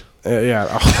 40s. Yeah.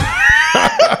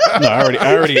 No,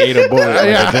 I already ate a bullet like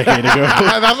a decade ago.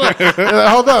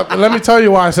 Hold up. Let me tell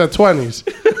you why I said 20s.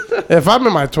 If I'm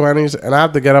in my 20s and I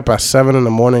have to get up at 7 in the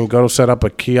morning and go set up a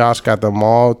kiosk at the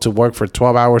mall to work for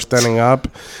 12 hours standing up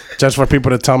just for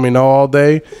people to tell me no all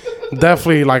day,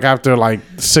 definitely like after like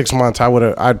 6 months,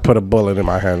 I'd put a bullet in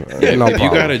my head. No If you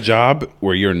problem. got a job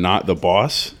where you're not the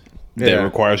boss, that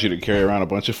requires you to carry around a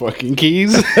bunch of fucking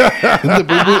keys, the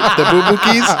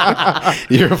boo-boo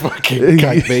keys, you're a fucking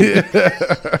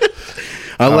cuckbait.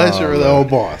 Unless you're the old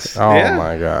boss. Oh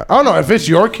my god! Oh no, if it's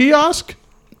your kiosk,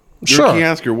 Your sure,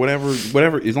 kiosk or whatever,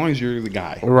 as long as you're the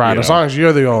guy. right? As long as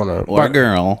you're the owner, or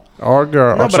girl. or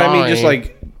girl. No, or but I mean, just sorry.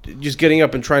 like, just getting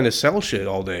up and trying to sell shit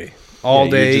all day. All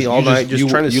Night, just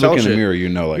trying to you sell look in shit. the mirror, you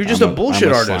know, like You're just I'm a bullshit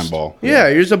I'm a artist. slime ball. Yeah,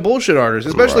 you're just a bullshit artist,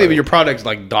 especially if your product's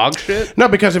like dog shit. No,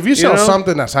 because if you sell know?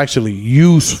 something that's actually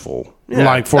useful, Yeah,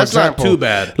 like for that's not example, too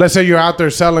bad. Let's say you're out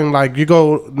there selling, like you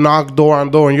go knock door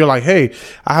on door, and you're like, "Hey,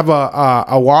 I have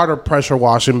a water pressure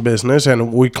washing business,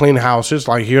 and we clean houses.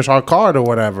 Like, here's our card or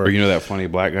whatever." Or you know that funny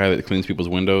black guy that cleans people's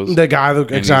windows? The guy that And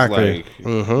he's exactly, like,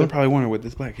 they're probably wondering what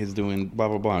this black kid's doing, blah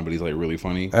blah blah. But he's like really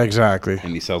funny, exactly.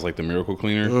 and he sells like the miracle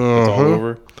cleaner. It's all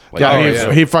over. Like,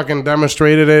 Yeah, he fucking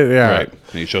demonstrated it. Yeah. right.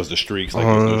 And he shows the streaks, like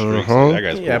there's no streaks. Like, that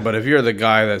guy's cool. Yeah, but if you're the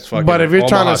guy that's fucking, But if you're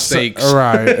trying Omaha to steaks,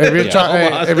 right, if you're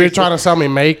Omaha if you're steaks. trying to sell me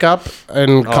makeup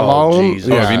and cologne,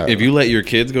 Jesus. Oh, yeah. if you let your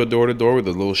kids go door to door with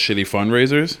the little shitty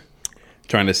fundraisers,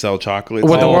 trying to sell chocolates,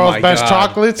 with the Oh world's my best God.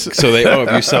 chocolates. so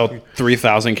if you sell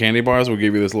 3,000 candy bars, we'll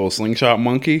give you this little slingshot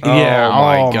monkey. Yeah,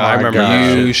 my God, I remember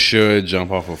that You shit. should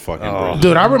jump off a fucking bridge.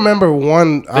 Dude, I remember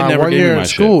one never one gave me year my in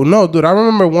school. No, dude, I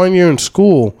remember 1 year in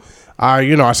school.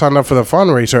 I signed up for the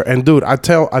fundraiser, and dude, I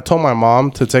told my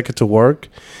mom to take it to work,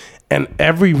 and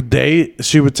every day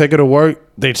she would take it to work,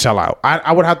 they'd sell out.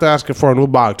 I would have to ask her for a new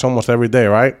box almost every day,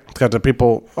 right? Because the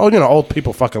people, old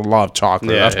people fucking love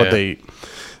chocolate. Yeah, That's what yeah. they eat.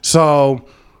 So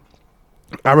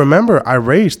I remember I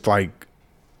raised like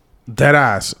dead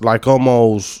ass, like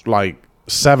almost like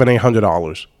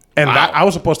 $700-800, and that I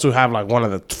was supposed to have like one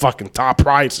of the fucking top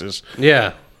prizes.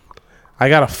 Yeah. I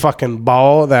got a fucking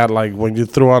ball that, like, when you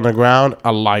threw on the ground,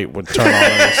 a light would turn on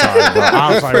the side, bro.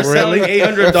 I was like, For selling really?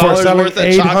 $800 worth of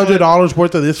 $800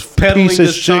 worth of this Peddling piece of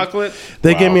this shit. chocolate?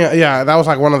 They gave me, that was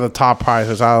like one of the top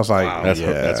prizes. I was like, That's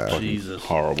yeah, that's fucking Jesus.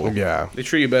 horrible. yeah, They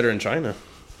treat you better in China.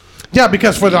 yeah.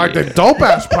 Because for like the dope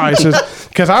ass prices,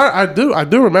 because I do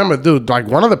remember, dude. Like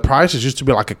one of the prices used to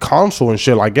be like a console and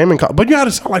shit, like gaming. But you had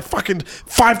to sell like fucking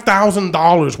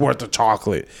 $5,000 worth of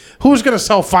chocolate. Who's gonna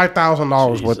sell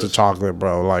 $5,000 worth of chocolate,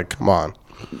 bro? Like, come on.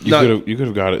 You could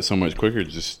have got it so much quicker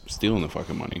just stealing the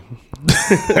fucking money.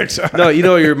 No, you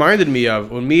know what you reminded me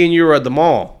of? When me and you were at the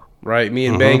mall, right? Me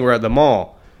and Bang were at the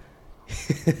mall.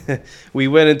 We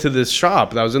went into this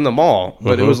shop that was in the mall,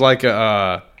 but it was like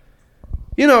a,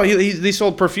 they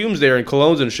sold perfumes there and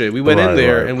colognes and shit. We went in Right,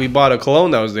 there right. and we bought a cologne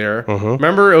that was there.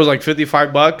 Remember? It was like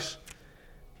 $55.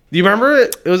 Do you remember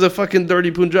it? It was a fucking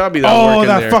dirty Punjabi that was Oh, working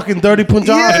that there. fucking dirty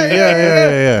Punjabi.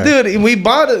 Yeah. Dude, and we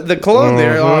bought the cologne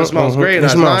there. Oh, it smells great. It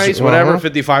That's smells- nice. Whatever.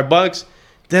 $55.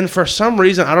 Then for some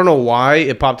reason, I don't know why,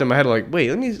 it popped in my head. Like, wait,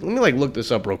 let me like look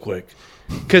this up real quick,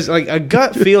 because like a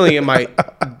gut feeling in my,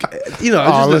 it's just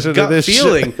listen this to gut this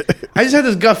feeling. shit. I just had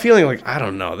this gut feeling. Like, I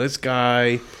don't know. This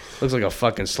guy looks like a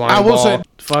fucking slime I will ball. say-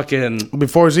 Fucking.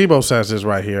 Before Zebo says this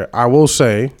right here, I will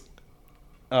say,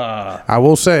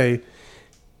 the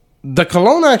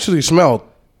cologne actually smelled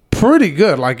pretty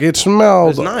good. Like it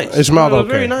smelled, It was nice. It smelled It was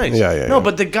okay. very nice. Yeah. No,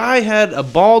 but the guy had a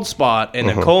bald spot and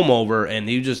a comb over, and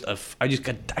he just, I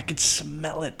could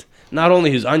smell it. Not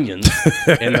only his onions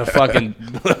and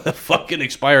the fucking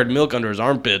expired milk under his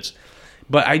armpits,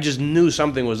 but I just knew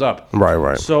something was up.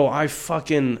 Right. So I'm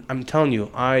telling you,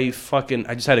 I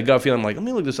just had a gut feeling. I'm like, let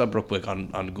me look this up real quick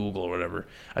on Google or whatever.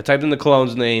 I typed in the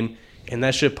cologne's name, and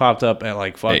that shit popped up at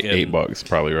like fucking $8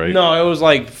 probably, right? No, it was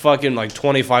like fucking like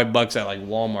 $25 at like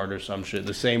Walmart or some shit.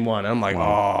 The same one. I'm like,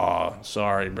 oh,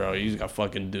 sorry, bro, you just got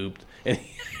fucking duped. And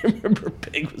I remember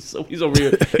Pig was he's over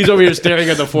here staring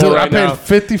at the floor Dude, right I paid now.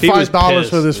 $55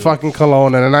 for this fucking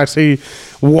cologne, and then I see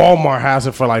Walmart has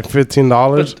it for like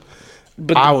 $15.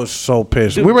 But I was so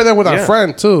pissed. We were there with our yeah.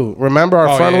 friend too. Remember,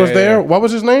 our friend yeah, was yeah, there. yeah. What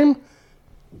was his name?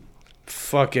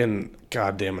 fucking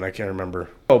goddamn it, I can't remember.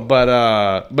 Oh, but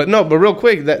real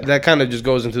quick, that kind of just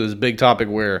goes into this big topic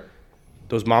where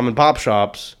those mom and pop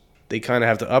shops, they kind of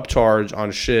have to upcharge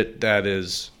on shit that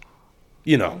is,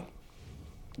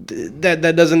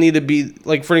 that doesn't need to be,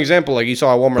 like, for an example, like you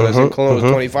saw at Walmart that's in Cologne was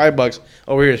 $25,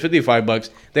 over here it's $55.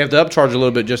 They have to upcharge a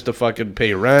little bit just to fucking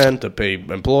pay rent, to pay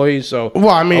employees. So Well,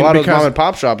 I mean, a lot of those because- mom and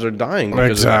pop shops are dying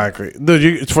because of that. Exactly.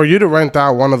 Dude, for you to rent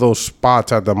out one of those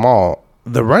spots at the mall,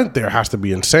 the rent there has to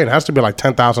be insane. It has to be like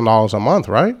 $10,000 a month,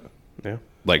 right? Yeah.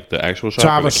 Like the actual shop To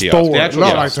have or a the kiosk? store. The actual- No,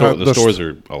 yeah, like the stores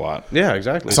are a lot. Yeah,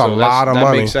 exactly. It's a lot of that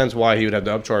money. makes sense why he would have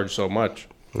to upcharge so much.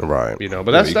 Right. You know,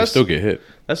 but You can that's still get hit.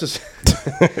 that's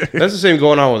the same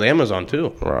going on with Amazon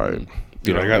too. Right.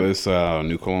 Dude, I got this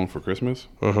new cologne for Christmas.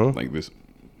 Like this,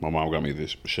 my mom got me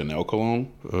this Chanel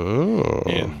cologne,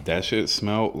 and that shit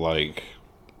smelled like,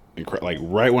 like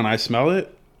right when I smell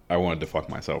it, I wanted to fuck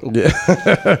myself. Yeah.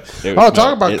 Talk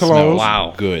talk about colognes.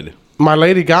 Wow. Good. My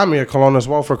lady got me a cologne as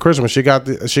well for Christmas. She got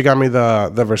me the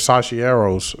Versace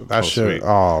Arrows. That shit. Sweet.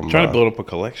 Oh, Trying to man. build up a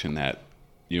collection that,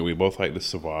 we both like the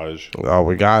Sauvage, Oh,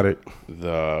 we got it.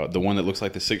 the one that looks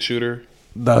like the 6-shooter.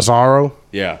 The Zorro.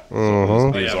 Yeah.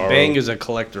 Mm-hmm. The Yeah, Zorro. Bang is a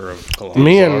collector of cologne.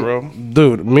 Me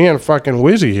Zorro. and fucking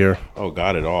Wizzy here. Oh,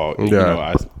 got it all. Yeah.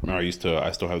 You know,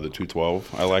 I still have the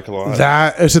 212. I like a lot.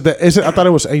 That is it. I thought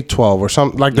it was 812 or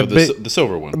something like No, the big, the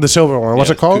silver one. the silver one. What's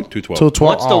Yeah, it called? 212. 212.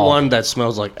 What's the Oh. one that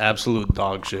smells like absolute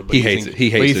dog shit? But He you hates think- it. He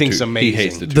hates but you the think's two- amazing. He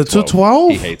hates the The 212.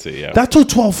 212? He hates it, yeah. That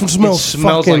 212 It smells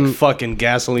smells fucking. like fucking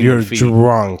gasoline. You're and feet.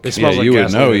 drunk. It Yeah, smells like you would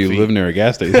gasoline know. and You feet. live near a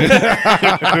gas station.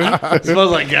 It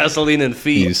smells like gasoline and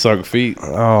feet. You suck feet.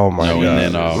 Oh my No, god!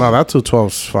 and then, No, that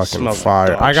 212's fucking Smells like fire.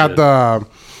 dog I got shit.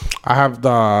 I have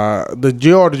the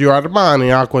Giorgio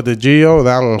Armani Aqua di Gio.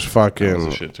 That one's fucking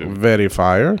the shit, too. very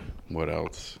fire. What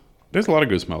else? There's a lot of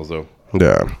good smells though.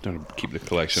 Yeah, Don't keep the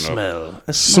collection up. Smell.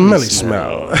 A smelly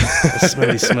smell, A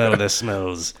smelly smell that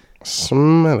smells.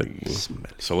 smelly.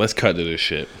 So let's cut to this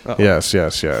shit. Yes.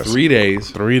 3 days,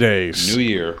 3 days. New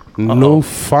Year. New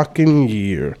fucking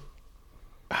year.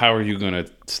 How are you gonna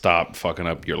stop fucking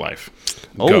up your life?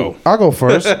 Oh. Go. I'll go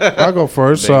first. Bang goes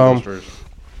first.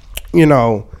 You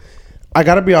know, I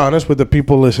gotta be honest with the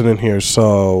people listening here.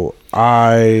 So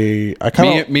I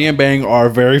kind of Me and Bang are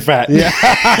very fat. Yeah,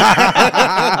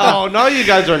 Oh, no, you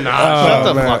guys are not. Shut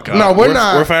the man. fuck up. No, we're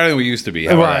not. We're fatter than we used to be.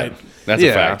 How about Right. that? That's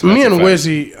Yeah. a fact. Me That's and a fact.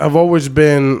 Wizzy have always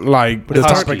been like the type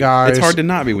husky. of guys. It's hard to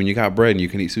not be when you got bread and you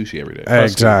can eat sushi every day.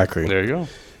 Exactly. There you go.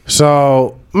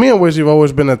 So me and Wizzy have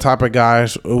always been the type of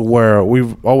guys where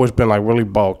we've always been like really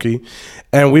bulky,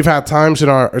 and we've had times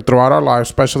throughout our lives,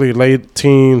 especially late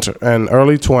teens and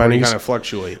early You 20s, kind of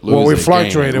fluctuate. where we Losing,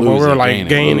 fluctuated, gaining, where we were losing, like gaining,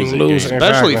 gaining, losing, losing. gaining.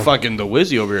 Especially exactly. fucking the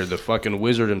Wizzy over here, the fucking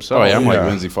wizard himself. Oh yeah, I'm like Yeah.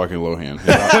 Lindsay fucking Lohan.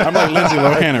 I'm like Lindsay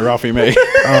Lohan and Ralphie May.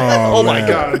 Oh my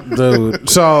god. dude.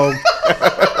 So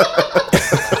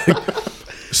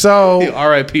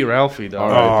R.I.P. Ralphie, dog.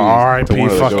 R.I.P. To one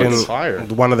of the fucking goats. Fire.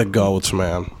 one of the goats,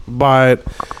 man. But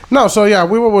no, so yeah,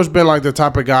 we've always been like the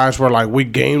type of guys where like we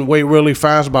gain weight really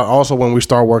fast, but also when we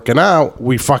start working out,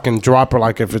 we fucking drop it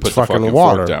like if it's Put the fucking fucking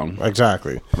water. fork down.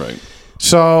 Exactly. Right.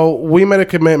 So we made a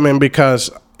commitment because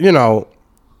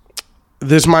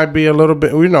this might be a little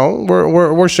bit.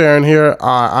 We're sharing here.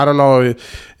 I don't know if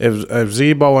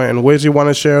Zebo and Wizzy want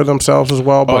to share themselves as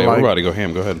well. But Oh yeah, like, we're about to go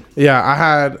ham. Go ahead. yeah, I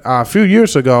had a few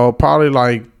years ago, probably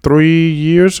like 3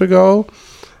 years ago.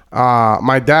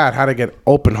 My dad had to get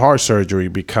open heart surgery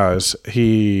because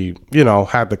he,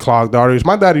 had the clogged arteries.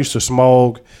 My dad used to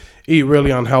smoke, eat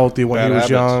really unhealthy when Bad he was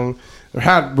habits. young,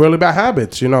 had really bad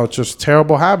habits. Just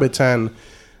terrible habits. And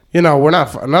we're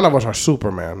not. None of us are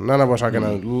Superman. None of us are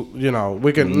gonna.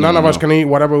 We can. None of us can eat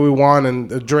whatever we want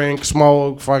and drink,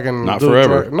 smoke, fucking. Not do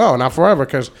forever. drug- No, not forever.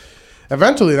 Because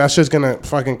eventually, that's just gonna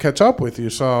fucking catch up with you.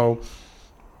 So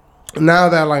now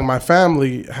that like my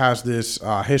family has this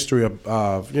history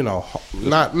of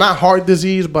not heart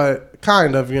disease, but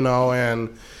kind of,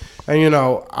 and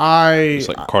I It's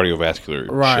like cardiovascular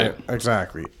right, shit.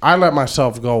 exactly. I let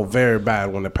myself go very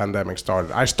bad when the pandemic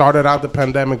started. I started out the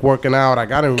pandemic working out. I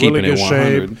got in Keeping really it good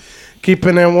 100. shape.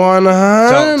 Keeping it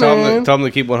 100. Tell them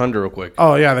to keep 100 real quick.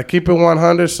 Oh yeah, the keep it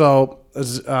 100. So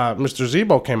Mr.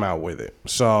 Zebo came out with it.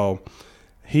 So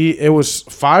it was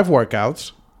 5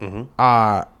 workouts.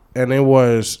 And it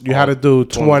was you had to do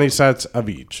 20 sets of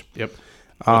each. Yep.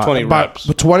 20 reps.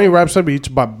 But 20 reps of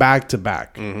each, but back to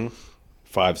back.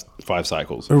 Five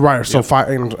cycles. Right. So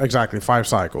 5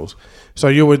 cycles. So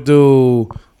you would do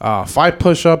 5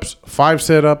 push-ups, 5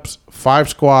 sit-ups, 5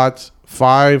 squats,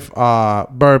 5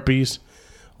 burpees,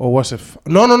 or what's it?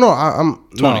 No. I'm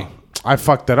 20. No, I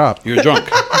fucked it up. You're drunk.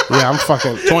 Yeah, I'm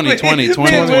fucking 20, 20, 20,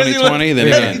 20, 20, then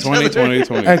again 20, 20,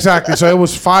 20. exactly. So it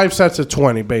was 5 sets of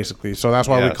 20 basically. So that's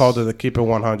why we Yes. called it the keep it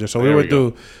 100. So we There would we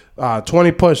go. do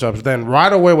 20 push-ups, then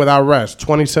right away without rest,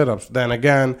 20 sit-ups, then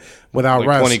again without Like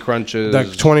rest, 20 crunches,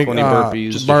 like 20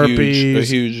 burpees. Just burpees, a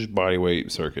huge body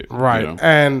weight circuit. right? You know?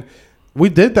 And we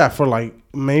did that for like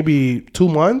maybe 2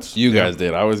 months. You guys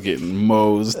did. I was getting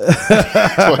mosed.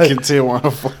 Fucking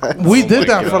Tijuana Flats. We did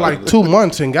that for like 2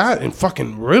 months and got in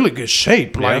fucking really good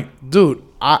shape. Like, dude,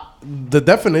 the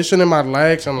definition in my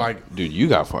legs, I'm like, Dude, you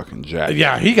got fucking jacked.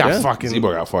 yeah, he got fucking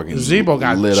Zebo got fucking Zebo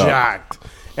got lit up. jacked.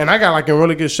 and I got like in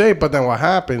really good shape. But then what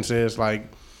happens is like,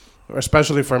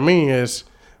 especially for me, is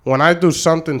when I do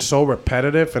something so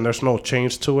repetitive and there's no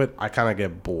change to it, I kind of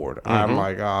get bored. I'm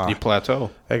like, You plateau.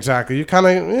 exactly. You kind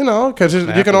of, because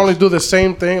you can only do the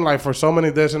same thing like for so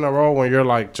many days in a row when you're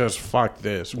like, just fuck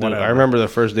this. Dude, Whatever. I remember the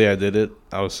first day I did it.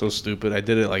 I was so stupid. I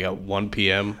did it like at 1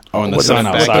 p.m. Oh, in the With sun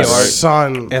the outside. backyard.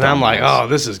 Sun. And I'm like, oh,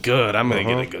 this is good. I'm going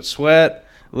to get a good sweat.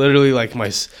 Literally, like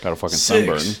my Got a fucking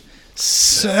 6,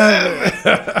 7,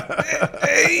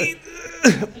 8,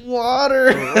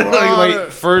 water. like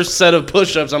first set of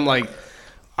push-ups, I'm like,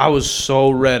 I was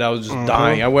so red. I was just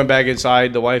dying. I went back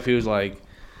inside. The wifey was like,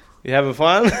 you having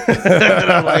fun?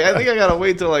 And I'm like, I think I got to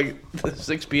wait till like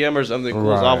 6 p.m. or something.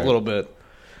 Cools off a little bit.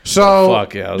 So,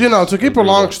 Fuck, yeah, it was to keep a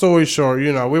long story short,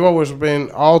 we've always been,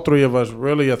 all three of us,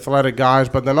 really athletic guys.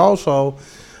 But then also,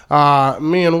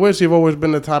 me and Wizzy have always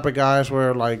been the type of guys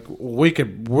where, like, we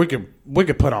could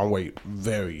put on weight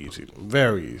very easy.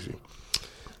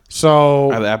 So,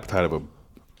 I have the appetite of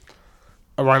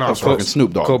a rhinoceros. fucking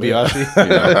Snoop Dogg. Kobayashi.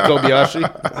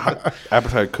 Kobayashi.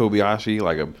 Appetite Kobayashi,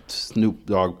 like a Snoop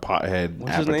Dogg pothead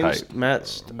What's his appetite. name?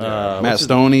 Matt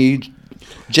Stoney,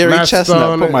 Jerry Matt Chestnut.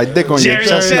 Stone- Put my dick on Jerry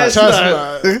your chestnut.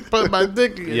 Chestnut. Put my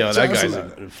dick in your Yo, that guy's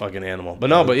chestnut. a fucking animal. But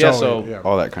no, but yeah, so Totally, yeah.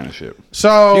 All that kind of shit.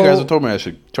 So, You guys have told me I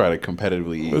should try to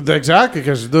competitively eat. exactly,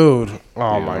 because, dude,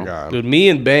 oh, You my know. God. dude, me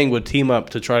and Bang would team up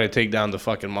to try to take down the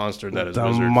fucking monster that is The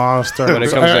Wizard. monster. When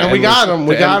it comes to and we got him.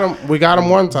 We endless- got him. We got him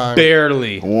one time.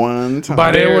 Barely. One time.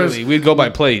 But it Barely. was- We'd go by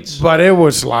plates. But it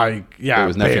was like, yeah, It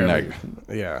was neck and barely. neck.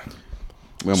 Yeah.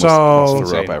 We almost So-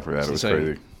 threw up after that. It was Insane.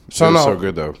 crazy. So it was no. so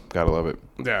good though. Gotta love it.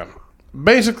 Yeah.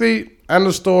 Basically, end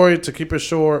of story, to keep it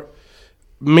short,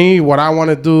 me, what I want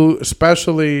to do,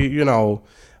 especially,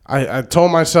 I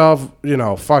told myself,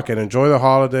 fuck it, enjoy the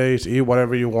holidays, eat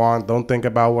whatever you want, don't think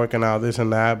about working out, this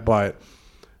and that, but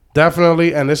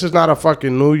definitely, and this is not a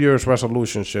fucking New Year's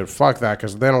resolution shit, fuck that,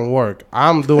 because they don't work.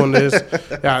 I'm doing this.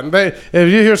 Yeah, if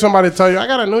you hear somebody tell you, I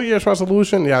got a New Year's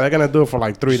resolution, yeah, they're going to do it for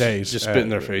like 3 days. Just spit in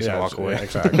their face and walk away. Yeah,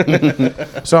 exactly.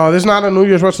 So this is not a New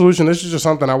Year's resolution. This is just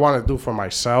something I want to do for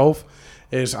myself.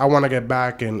 Is I want to get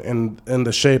back in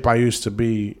the shape I used to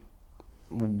be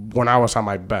when I was at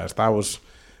my best. I was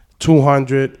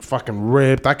 200, fucking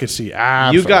ripped. I could see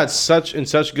abs. You got in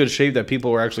such good shape that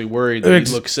people were actually worried that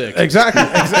you look sick. Exactly.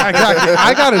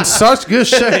 I got in such good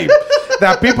shape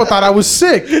that people thought I was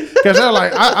sick because they're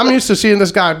like, I'm used to seeing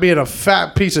this guy being a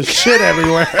fat piece of shit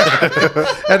everywhere,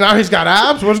 and now he's got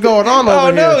abs. What's going on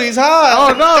over here? Oh no, he's hot.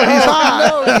 Oh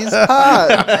no, he's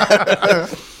hot.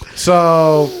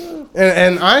 So,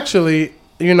 and actually,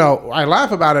 I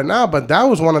laugh about it now, but that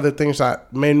was one of the things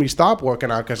that made me stop working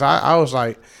out because I was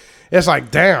like, it's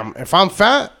like, damn, if I'm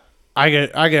fat, I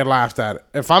get laughed at.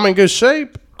 If I'm in good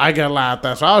shape, I get laughed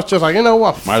at. So I was just like, you know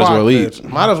what? Might as well eat.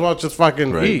 Might as well just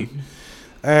fucking Right. eat.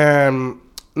 And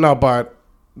no, but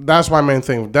that's my main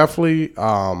thing. Definitely,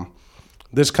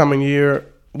 this coming year,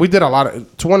 we did a lot of.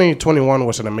 2021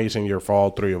 was an amazing year for all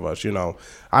three of us.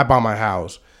 I bought my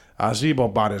house.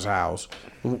 Zebo bought his house.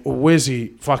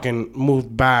 Wizzy fucking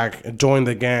moved back, joined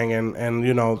the gang, and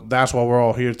that's why we're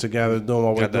all here together doing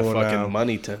what Got we're that doing fucking now.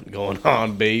 money tent going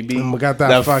on, baby. And we got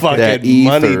that fucking- That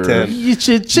money ether.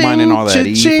 tent. Mining all that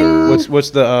ether.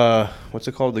 What's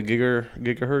it called? The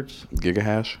gigahertz?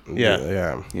 Gigahash?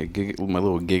 Yeah. Yeah. Yeah, my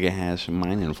little gigahash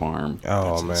mining farm.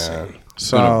 Oh man. insane.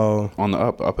 So On the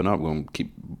up and up. We're going to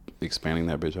keep expanding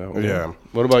that bitch out. yeah.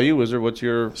 What about you, Wizard? What's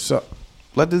your? So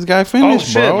Let this guy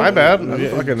finish, bro. My bad. I don't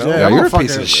fucking know. Yeah, I'm you're a fucking-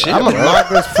 piece of shit, I'm gonna knock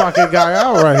this fucking guy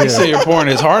out right You say here. you're pouring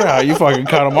his heart out. You fucking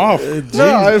cut him off. We're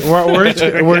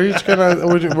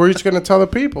each gonna tell the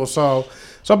people. So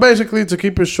basically, to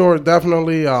keep it short,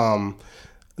 definitely,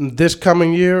 this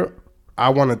coming year, I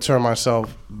want to turn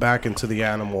myself back into the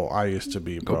animal I used to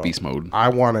be, bro. Go beast mode. I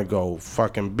want to go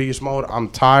fucking beast mode. I'm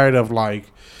tired of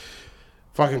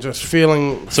fucking just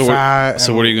feeling fat. So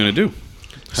and- what are you going to do?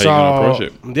 How are you going to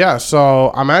approach it? Yeah, so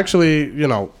I'm actually,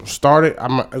 started.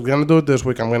 I'm going to do it this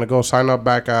week. I'm going to go sign up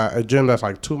back at a gym that's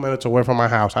like 2 minutes away from my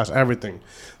house. Has everything.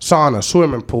 Sauna,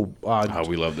 swimming pool, Oh,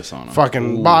 we love the sauna.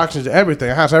 fucking boxes, everything.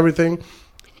 It has everything.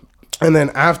 And then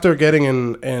after getting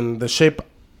in the shape,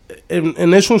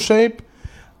 initial shape,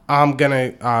 I'm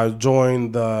gonna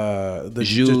join the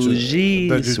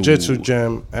jiu-jitsu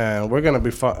gym, and we're gonna be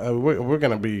we're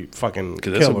gonna be fucking.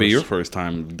 Because this will be killers. your first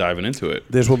time diving into it.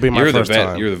 This will be my You're first the vet.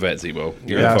 time. You're the vet, Zebo.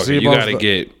 You're Yeah, the fucking, Zebo's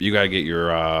you gotta get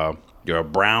your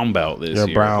brown belt this Your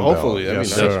year. brown Hopefully, belt. that'd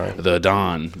Yes, be nice. sir. The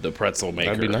Don, the pretzel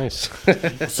maker. That'd be nice.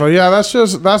 So yeah, that's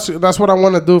what I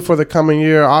want to do for the coming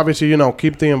year. Obviously,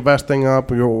 keep the investing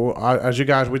up. As you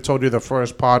guys, we told you the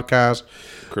first podcast.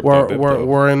 Crypto, Bipto.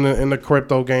 We're in the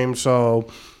crypto game, so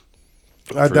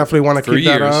I definitely want to keep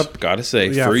that up. Gotta say,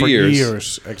 Yeah, for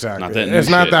years. Exactly. Not that new it's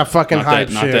not shit. that fucking hype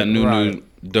shit. Not that new right.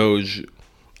 Doge.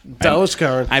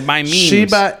 Dogecoin. I buy memes.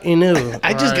 Shiba Inu.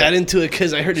 I just got into it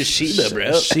because I heard a Shiba,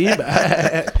 bro.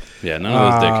 Shiba. Yeah, none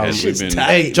of those dickheads. We've been,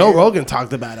 Hey, Joe Rogan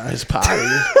talked about it on his party.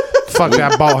 Fuck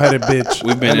that bald-headed bitch.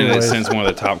 we've been in it Anyways. since one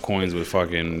of the top coins was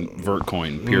fucking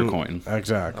Vertcoin, Peercoin.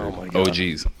 Exactly. Oh my god.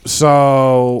 OGs.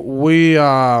 So we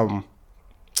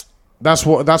that's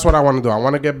what I want to do. I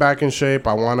want to get back in shape.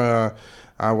 I want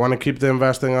to keep the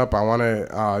investing up. I want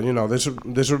to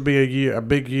this would be a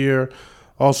big year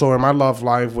also in my love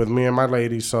life with me and my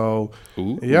lady. So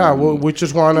Ooh. yeah, we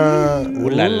just want to Ooh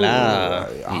la la.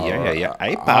 Yeah.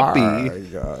 Hey,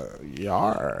 papi.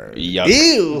 Yar. Yuck.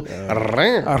 Ew.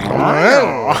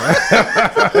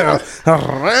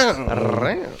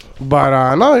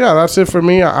 But no, yeah, that's it for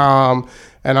me. And I'm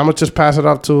gonna just pass it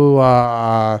up to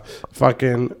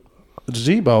fucking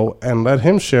Zebo and let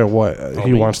him share what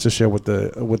he wants to share with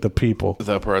the people.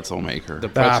 The pretzel maker. The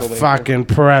That pretzel maker. fucking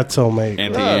pretzel maker.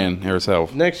 Auntie Ann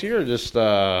herself. Next year, just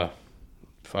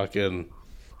fucking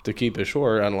to keep it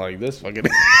short, unlike this fucking.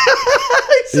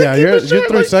 Yeah, you're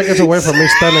 3 seconds away from me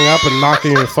standing up and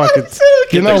knocking your fucking.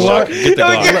 You know what? Get the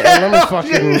Glock. Let me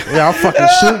fucking. Yeah, I'll fucking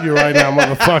shoot you right now,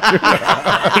 motherfucker.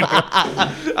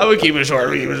 I would keep it short.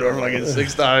 We keep it short like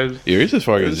 6 times. You're just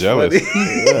fucking jealous. Hey,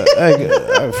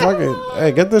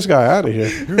 get this guy out of here.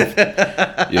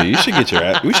 Yeah, you should get your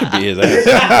ass. We should be his ass.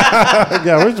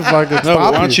 Yeah, we should fucking No,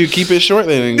 stop why don't you keep it short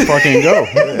then and fucking go?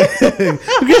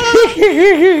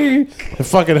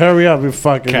 Fucking hurry up, you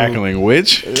fucking Cackling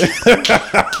witch.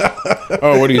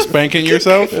 Oh, what are you spanking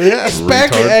yourself? Yeah,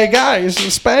 spank me. Retard. Hey guys,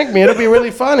 spank me. It'll be really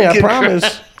funny. I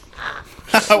promise.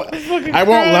 I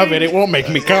won't love it. It won't make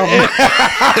me come.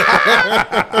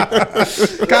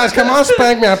 Guys, come on,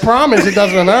 spank me. I promise it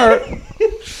doesn't hurt.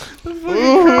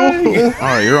 All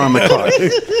right, you're on the clock.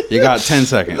 You got 10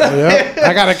 seconds. Yep.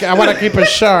 I want to keep it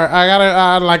short. I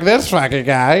gotta like this fucking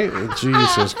guy.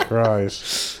 Jesus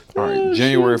Christ. All right,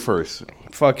 January 1st.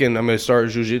 Fucking, I'm gonna start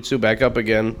jujitsu back up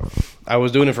again. I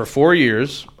was doing it for 4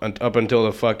 years up until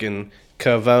the fucking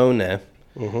Kavona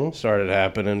started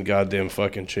happening. Goddamn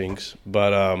fucking chinks.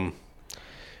 But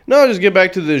no, just get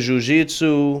back to the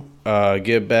jujitsu.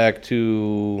 Get back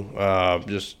to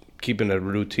just keeping a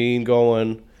routine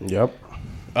going. Yep.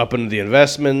 Up into the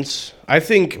investments. I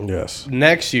think Yes.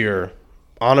 next year,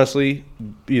 honestly,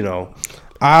 you know,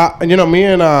 Me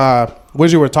and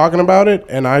Wizzy were talking about it,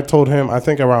 and I told him I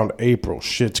think around April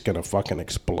shit's gonna fucking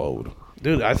explode.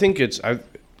 dude, I think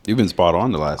You've been spot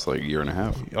on the last year and a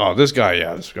half. oh, this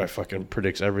guy fucking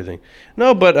predicts everything.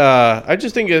 No, but I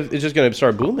just think it's just going to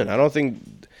start booming. I don't think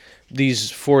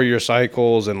these 4-year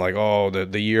cycles and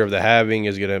the year of the halving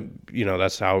is going to,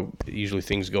 that's how usually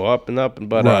things go up and up.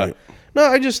 But Right. no,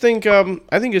 I just think,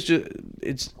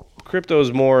 it's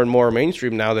crypto's more and more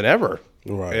mainstream now than ever.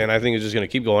 Right. And I think it's just going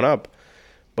to keep going up.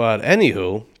 But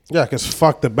anywho, Yeah, because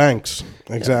fuck the banks.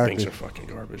 Exactly. things are fucking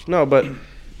garbage. No, but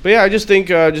yeah, I just think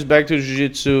just back to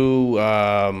jiu-jitsu,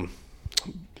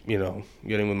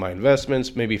 getting with my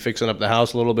investments, maybe fixing up the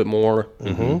house a little bit more.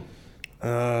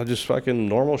 Just fucking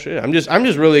normal shit. I'm just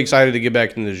really excited to get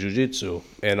back into jiu-jitsu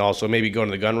and also maybe going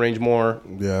to the gun range more,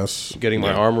 Yes. getting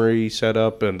my armory set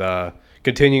up and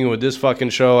continuing with this fucking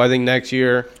show. I think next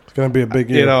year, It's gonna be a big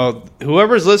year.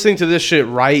 whoever's listening to this shit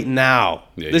right now,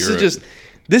 Yeah, this you're is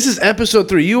this is episode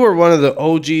 3. You are one of the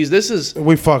OGs. This is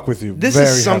We fuck with you. this Very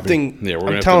is something. Yeah, we're I'm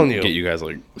gonna telling have to you. get you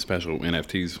guys special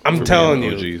NFTs. I'm for telling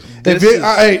being you. OGs. If This you, is-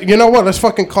 hey, you know what? Let's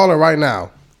fucking call it right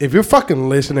now. If you're fucking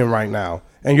listening right now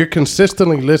and you're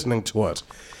consistently listening to us,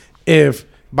 if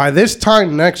by this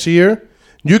time next year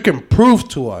you can prove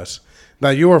to us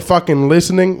that you were fucking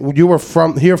listening, you were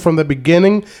from the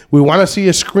beginning, we want to see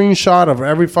a screenshot of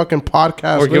every fucking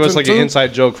podcast. Or give us listened an to.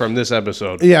 inside joke from this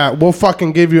episode. Yeah, we'll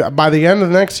fucking give you by the end of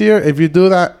next year. If you do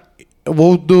that,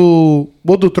 we'll do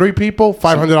 3 people,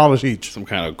 $500 each. Some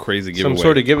kind of crazy giveaway. Some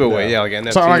sort of giveaway, yeah, like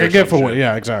NFT. So like or a some giveaway, shit.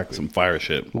 yeah, exactly. some fire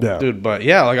shit. Yeah, Dude, but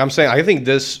yeah, like I'm saying, I think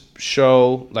this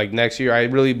show, like next year, I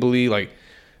really believe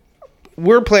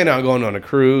we're planning on going on a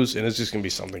cruise, and it's just gonna be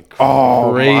something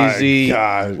crazy. my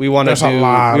God. We want to There's a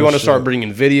lot we of want to start shit.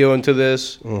 bringing video into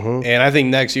this, and I think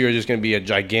next year is just gonna be a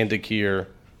gigantic year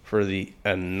for the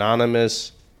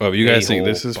anonymous. Oh, if you guys think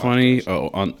A-hole this is podcast.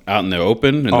 funny, out in the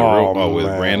open, in the Oh, road, with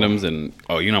man. randoms, and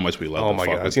you know how much we love. Oh to my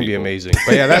fuck god, with it's gonna be people. amazing.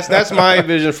 But yeah, that's my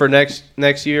vision for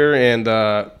next year, and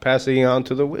passing on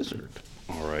to the wizard.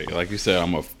 All right, like you said,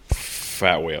 I'm a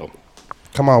fat whale.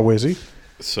 come on, Wizzy.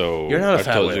 So You're not a I've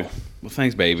fat told whale. you. Well,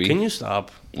 thanks, baby. Can you stop?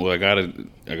 Well, I gotta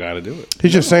do it.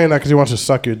 He's just saying that because he wants to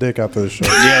suck your dick after the show.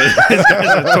 Yeah, this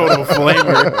guy's a total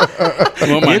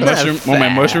flamer. Want my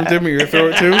mushroom dip in your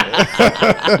throat too?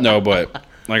 No, but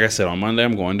like I said, on Monday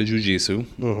I'm going to jiu-jitsu.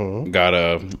 Mm-hmm.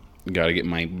 Gotta get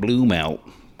my blue belt.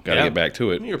 Gotta get back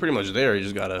to it. You're pretty much there. You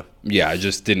just gotta. Yeah, I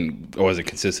wasn't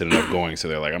consistent enough going, so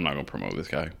they're like, I'm not gonna promote this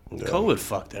guy. Yeah. COVID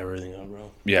fucked everything up, bro.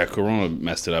 Yeah, Corona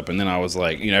messed it up, and then I was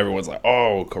like, everyone's like,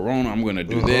 oh, Corona, I'm gonna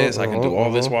do this. I can do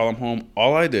all this while I'm home.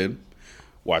 All I did,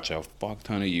 watch a fuck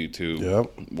ton of YouTube,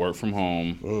 work from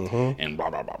home, and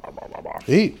blah blah blah blah blah blah blah.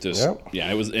 Eat.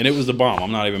 Yeah, it was the bomb.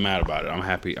 I'm not even mad about it. I'm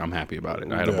happy about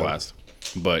it. I had a blast.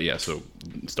 But yeah, so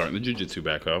starting the jiu-jitsu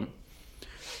back up.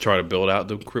 Try to build out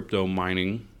the crypto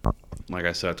mining. Like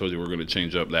I said, I told you we're going to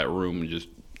change up that room and just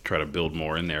try to build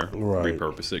more in there,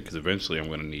 repurpose it, because eventually I'm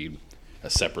going to need a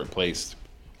separate place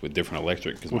with different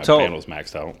electric because my panel's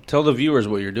maxed out. Tell the viewers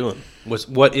what you're doing.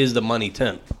 What is the money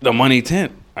tent? The money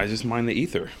tent. I just mine the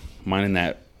ether, mining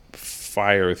that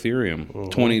fire Ethereum,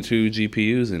 22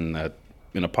 GPUs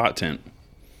in a pot tent.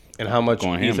 And how much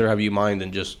ether have you mined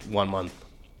in just 1 month?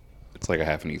 It's like a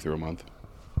half an ether a month.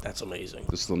 That's amazing.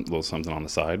 Just a little something on the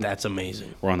side. That's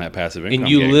amazing. We're on that passive income. And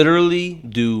you literally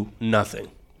do nothing.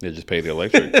 Yeah, just pay the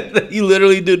electric. You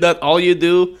literally do that. All you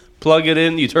do, plug it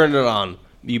in, you turn it on,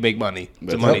 you make money.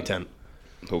 It's a money tent.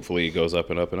 Hopefully it goes up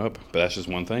and up and up. But that's just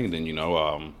one thing.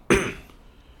 Then,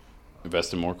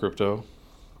 invest in more crypto.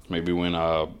 Maybe when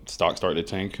stocks start to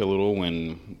tank a little,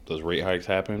 when those rate hikes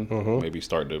happen, maybe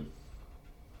start to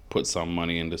put some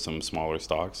money into some smaller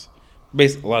stocks.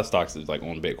 Basically, a lot of stocks is like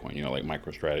on Bitcoin, like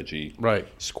MicroStrategy,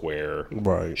 Square,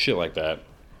 shit like that.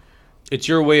 It's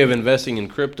your way of investing in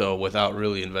crypto without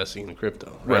really investing in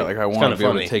crypto, right? Like I want to be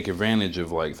able to take advantage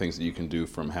of like things that you can do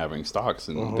from having stocks,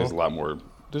 and there's a lot more.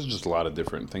 There's just a lot of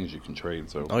different things you can trade.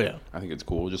 So I think it's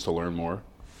cool just to learn more.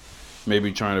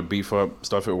 Maybe trying to beef up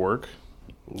stuff at work.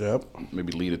 Yep.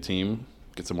 Maybe lead a team,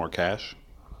 get some more cash,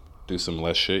 do some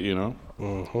less shit,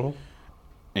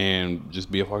 and just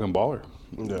be a fucking baller.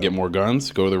 Yeah. Get more guns,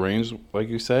 go to the range, like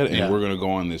you said, and we're going to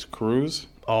go on this cruise.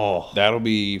 Oh. That'll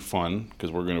be fun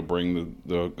because we're going to bring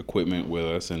the equipment with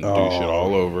us and do shit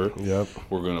all over. Yep.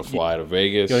 We're going to fly to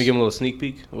Vegas. You want to give them a little sneak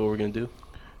peek of what we're going to do?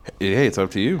 Hey, it's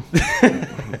up to you. You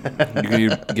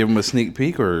can give them a sneak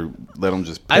peek or let them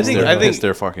just piss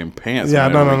their fucking pants. Yeah,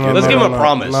 no. Let's give them a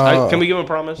promise. Can we give them a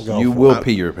promise? You will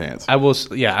pee your pants. I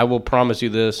will promise you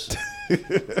this.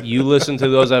 You listen to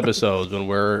those episodes when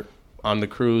we're on the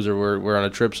cruise or we're on a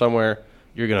trip somewhere,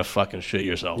 you're gonna fucking shit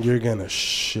yourself. You're gonna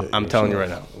shit. I'm telling you right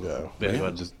now.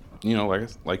 Yeah. Just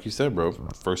like you said, bro.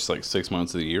 First 6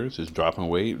 months of the year, just dropping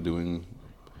weight, doing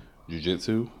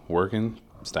jiu-jitsu, working,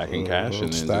 stacking cash,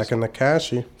 and then stacking the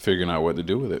cashy, figuring out what to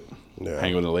do with it. Yeah.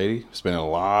 Hanging with a lady, spending a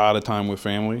lot of time with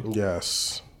family.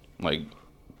 Yes. Like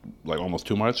almost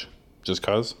too much, just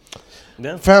cause.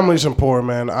 Yeah. Family's important,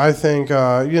 man. I think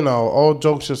all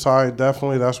jokes aside,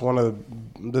 definitely that's one of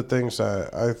the things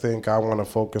that I think I want to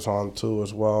focus on too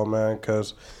as well, man,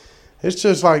 because it's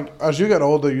just like as you get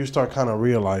older you start kind of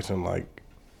realizing like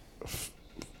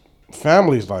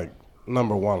family's like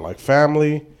number one, like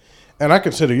family, and I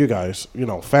consider you guys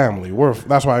family.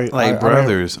 That's why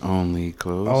brothers only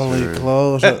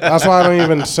close. That's why I don't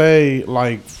even say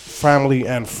like family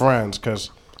and friends,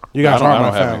 because you guys are my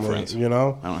family. I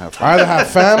don't have friends. I either have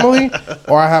family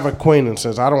or I have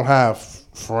acquaintances. I don't have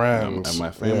friends. And my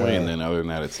family, and then other than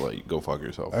that, it's like go fuck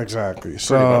yourself. Exactly.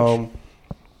 So,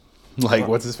 like,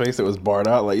 what's his face that was barred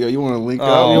out? Like, yo, you want to link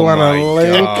up? You want to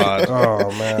link?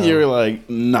 Oh man, you were like,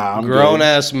 nah. I'm grown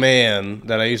ass man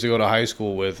that I used to go to high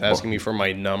school with asking me for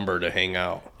my number to hang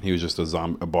out. He was just a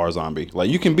bar zombie. Like,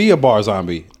 you can be a bar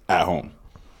zombie at home.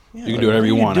 Yeah, you can do whatever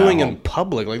you want. Doing in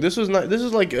public, like this is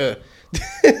like a.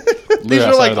 These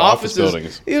are like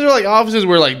offices. These are like offices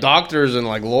where like doctors and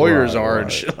like lawyers are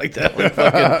and shit like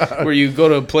that. Where you go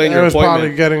to plan your appointment.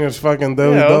 Probably getting his fucking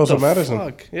dose of medicine.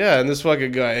 Fuck? Yeah, and this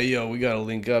fucking guy, hey, yo, we gotta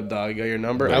link up, dog. You got your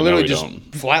number? I literally just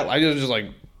flat. I just like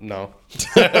no.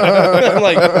 I'm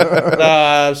like,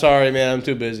 nah, I'm sorry, man. I'm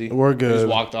too busy. We're good. Just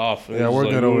walked off. Yeah, we're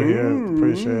good over here.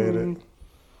 Appreciate it.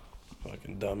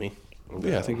 Fucking dummy.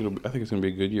 Yeah, I think it's gonna be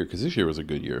a good year because this year was a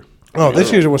good year. Oh,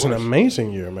 this year was an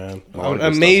amazing year, man.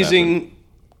 Amazing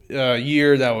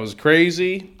year that was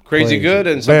crazy good,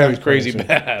 and sometimes crazy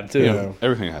bad too. Yeah.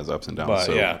 Everything has ups and downs.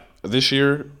 But, this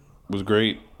year was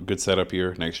great, good setup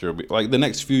year. Next year will be like the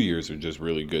next few years are just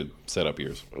really good setup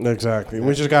years. Exactly.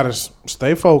 We just gotta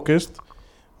stay focused.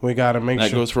 We gotta make sure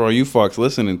that goes for all you fucks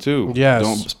listening too. Yes.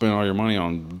 Don't spend all your money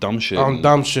on dumb shit.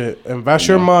 Invest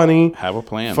your money. Have a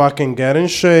plan. Fucking get in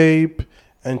shape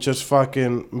and just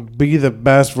fucking be the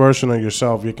best version of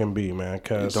yourself you can be, man.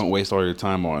 Cause don't waste all your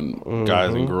time on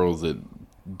guys and girls that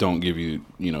don't give you,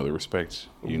 the respect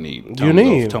you need. Tell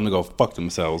them to go fuck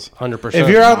themselves. 100%. if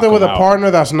you're out there with a partner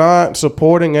that's not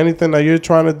supporting anything that you're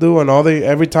trying to do, and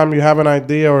every time you have an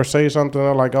idea or say something,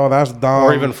 they're like, "Oh, that's dumb,"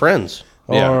 or even friends.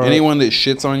 Yeah, anyone that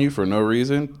shits on you for no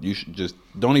reason, you should just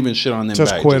don't even shit on them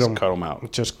just back. Quit just them. cut them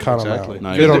out. Just cut them out.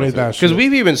 No, you don't need that shit. Because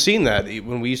we've even seen that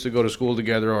when we used to go to school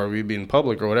together or we'd be in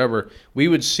public or whatever. We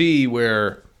would see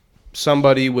where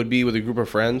somebody would be with a group of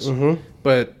friends,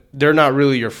 but they're not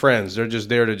really your friends. They're just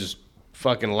there to just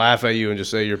fucking laugh at you and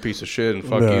just say you're a piece of shit and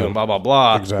fuck you and blah, blah,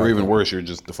 blah. Exactly. Or even worse, you're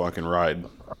just the fucking ride.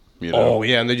 Oh,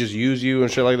 yeah, and they just use you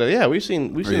and shit like that. Yeah, we've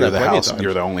seen that plenty of times.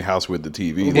 You're the only house with the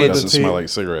TV that doesn't smell like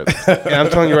cigarettes. And I'm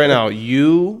telling you right now,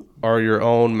 you are your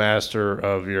own master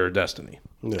of your destiny.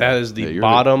 Yeah. That is the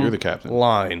bottom you're the captain.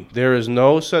 line. There is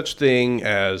no such thing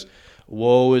as,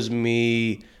 woe is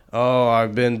me, oh,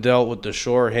 I've been dealt with the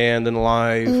shorthand in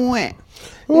life.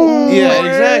 Yeah,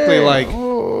 exactly. Like,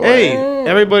 hey,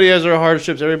 everybody has their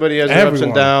hardships. Everybody has their ups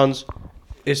and downs.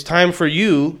 It's time for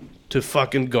you to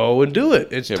fucking go and do it.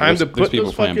 It's time to put people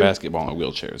those playing fucking basketball in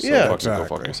wheelchairs. So go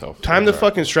fuck yourself. Time to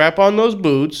fucking strap on those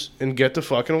boots and get to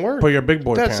fucking work. Put your big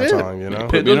boy pants on,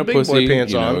 Put those big boy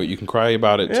pants on. You can cry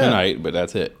about it tonight, but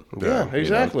that's it. Yeah,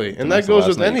 exactly. And that goes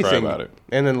with anything.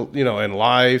 And then, in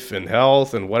life and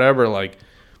health and whatever, like,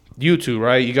 you two,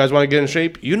 right? You guys want to get in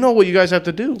shape? You know what you guys have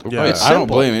to do. Yeah. I don't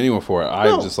blame anyone for it. I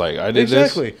did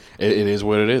this. It is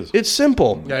what it is. It's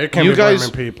simple. Yeah, you can't be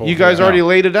blaming people. You guys already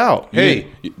laid it out. Hey,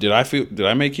 did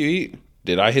I make you eat?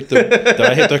 Did I hit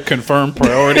the confirm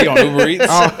priority on Uber Eats?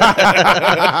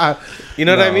 You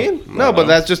know what I mean? No, but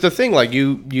that's just the thing. Like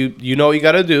you know what you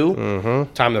got to do.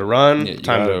 Time to run.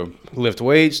 Time to lift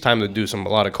weights. Time to do a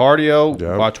lot of cardio.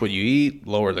 Yep. Watch what you eat.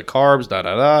 Lower the carbs.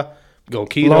 Go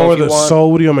keto. Lower the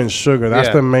sodium and sugar. That's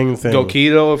the main thing. Go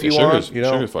keto if you want.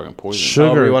 Sugar's fucking poison.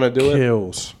 Sugar you want to do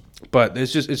kills. But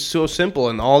it's so simple,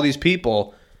 and all these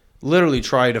people literally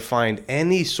try to find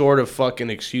any sort of fucking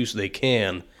excuse they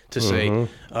can to say,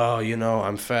 oh,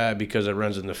 I'm fat because it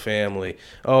runs in the family.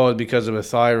 Oh, it's because of a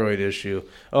thyroid issue.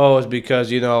 Oh, it's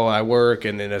because, I work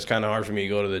and then it's kind of hard for me to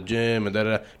go to the gym and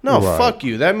da-da-da. No, fuck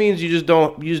you. That means you just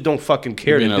don't fucking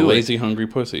care to do it. Being a lazy, hungry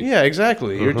pussy. Yeah,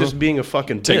 exactly. You're just being a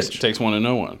fucking bitch. Takes one to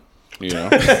know one. Pretty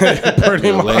much.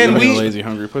 And a lazy,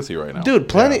 hungry pussy right now. Dude,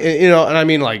 plenty, and I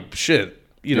mean, like, shit.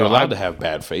 You're allowed to have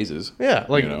bad phases. Yeah,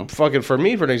 like, fucking for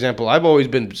me, for an example, I've always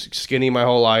been skinny my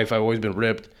whole life. I've always been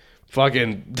ripped.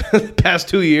 Fucking the past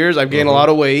 2 years, I've gained a lot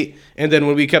of weight. And then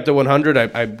when we kept at 100,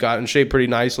 I've got in shape pretty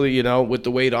nicely, with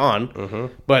the weight on.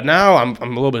 But now I'm a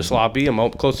little bit sloppy. I'm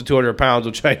close to 200 pounds,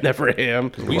 which I never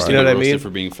am. We used to get roasted for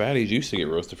being fatties. You used to get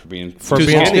roasted for being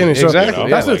skinny. So exactly.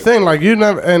 That's the thing. Like, you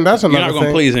never, and that's another thing. You're not going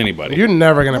to please anybody. You're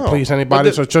never going to please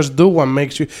anybody. So just do what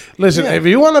makes you. Listen, if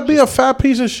you want to be a fat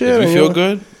piece of shit. If you feel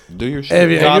good. Do your shit.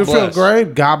 If you feel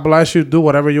great, God bless you. Do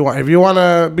whatever you want. If you want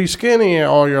to be skinny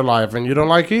all your life and you don't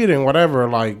like eating, whatever,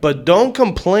 but don't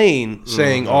complain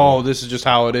saying, "Oh, this is just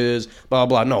how it is." Blah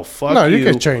blah. No, fuck. No, you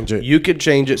can change it. You could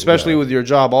change it, especially with your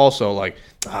job. Also, like,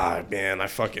 man, I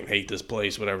fucking hate this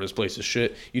place. Whatever, this place is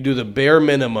shit. You do the bare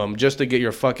minimum just to get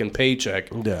your fucking paycheck.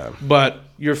 Yeah. But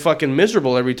you're fucking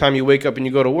miserable every time you wake up and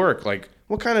you go to work. Like,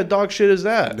 what kind of dog shit is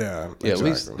that? Yeah.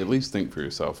 Exactly. At least think for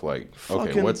yourself. Like,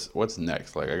 okay, what's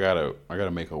next? Like, I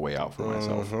gotta make a way out for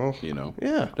myself.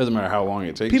 Yeah. Doesn't matter how long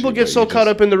it takes. People get so caught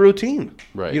up in the routine.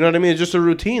 Right. You know what I mean? It's just a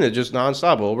routine. It's just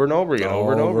nonstop, over and over again,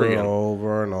 over and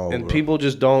over again. And people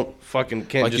just don't fucking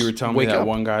can't. Like just you were telling me that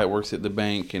one guy that works at the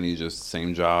bank and he's just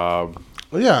same job.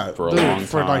 Yeah, for a long time.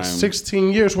 For like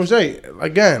 16 years. Which,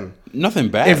 again, nothing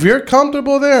bad. If you're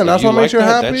comfortable there and that's what makes you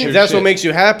happy, that's what makes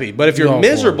you happy. But if you're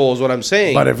miserable, is what I'm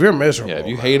saying. But if you're miserable, if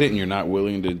you hate it and you're not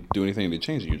willing to do anything to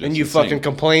change it, and you fucking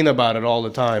complain about it all the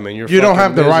time, and you don't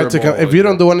have the right to. If you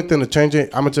don't do anything to change it,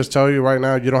 I'm gonna just tell you right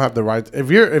now, you don't have the right. If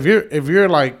you're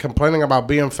like complaining about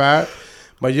being fat,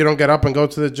 but you don't get up and go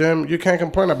to the gym, you can't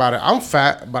complain about it. I'm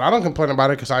fat, but I don't complain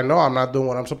about it because I know I'm not doing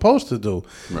what I'm supposed to do.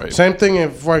 Right. Same thing,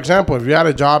 for example, if you had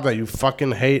a job that you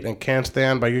fucking hate and can't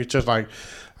stand, but you're just like,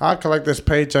 I'll collect this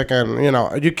paycheck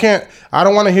and, you can't. I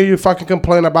don't want to hear you fucking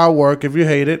complain about work if you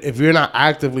hate it, if you're not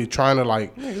actively trying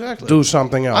to, do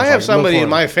something else. I have somebody in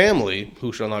my family,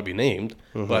 who shall not be named,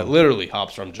 but literally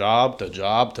hops from job to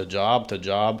job to job to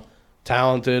job.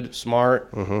 Talented,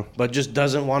 smart, but just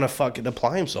doesn't want to fucking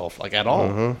apply himself, like, at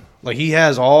all. Like, he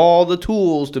has all the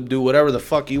tools to do whatever the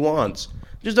fuck he wants.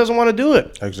 Just doesn't want to do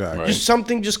it. Exactly. Just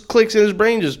something just clicks in his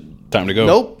brain, just Time to go.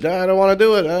 Nope, I don't want to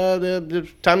do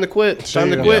it. Time to quit. Time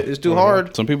to quit. It's too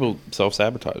hard. Some people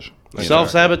self-sabotage.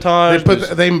 Self-sabotage.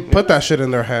 They put that shit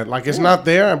in their head. Like, it's not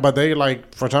there, but they,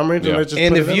 like, for some reason, they just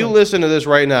And put if it you in listen to this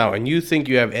right now and you think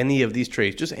you have any of these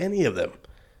traits, just any of them,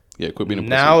 Quit being a pussy.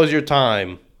 now is your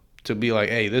time to be like,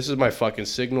 hey, this is my fucking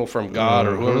signal from God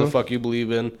or whoever the fuck you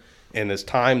believe in, and it's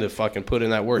time to fucking put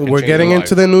in that work. We're getting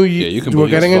into the new year. you can We're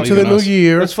believe getting it's into the not new even us.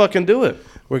 year. Let's fucking do it.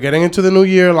 We're getting into the new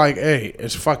year. Like, hey,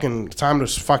 it's fucking time to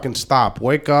fucking stop.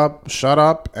 Wake up, shut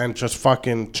up, and just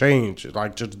fucking change.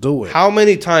 Like, just do it. How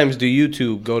many times do you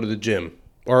two go to the gym,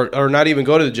 or not even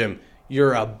go to the gym?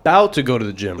 You're about to go to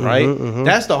the gym, right?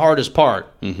 That's the hardest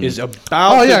part. Is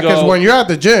about. Oh yeah, to because go. when you're at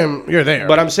the gym, you're there.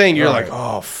 But I'm saying you're Right. like,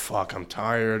 oh fuck, I'm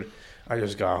tired. I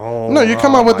just got home. No, you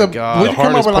come up with my the God. you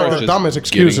come up hardest with like part the is dumbest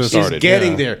getting excuses. started. Is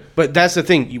getting Yeah. there. But that's the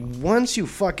thing. Once you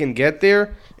fucking get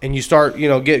there and you start,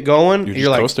 get going, You're you're just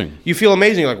like, coasting. you feel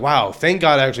amazing. You're like, wow, thank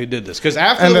God I actually did this. Because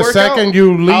after And the the workout, second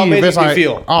you how leave, amazing it's do you like,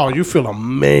 feel? oh, you feel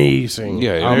amazing.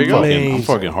 Yeah, there you go. I'm Amazing.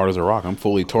 fucking hard as a rock. I'm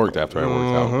fully torqued after I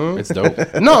work out. It's dope.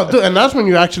 No, dude, and that's when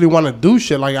you actually want to do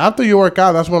shit. Like after you work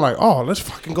out, that's when like, oh, let's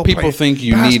fucking go. People play think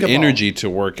you basketball. need energy to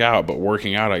work out, but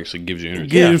working out actually gives you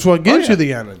energy. It's what gives yeah. you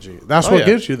the energy. That's Oh, what yeah.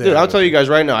 gives you the Dude, I'll energy. tell you guys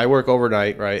right now, I work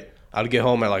overnight, right? I'd get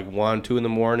home at like 1, 2 in the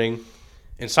morning.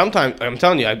 And sometimes, I'm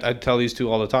telling you, I tell these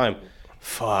two all the time,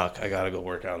 fuck, I got to go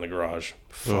work out in the garage.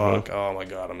 Fuck, oh my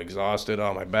God, I'm exhausted.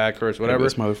 Oh, my back hurts, whatever.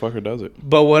 This motherfucker does it.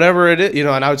 But whatever it is,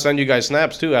 and I would send you guys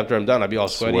snaps too after I'm done. I'd be all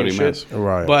sweaty and Sweaty shit. mess.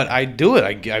 Right. But I do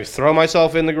it. I throw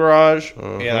myself in the garage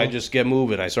and I just get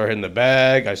moving. I start hitting the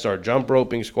bag. I start jump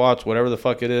roping, squats, whatever the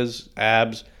fuck it is,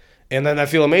 abs. And then I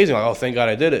feel amazing. Like, oh, thank God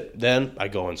I did it. Then I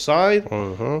go inside,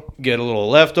 get a little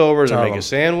leftovers, and make a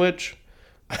sandwich.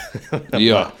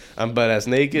 Yeah. I'm butt ass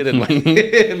naked in my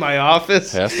in my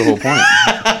office. That's the whole point.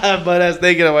 I'm butt ass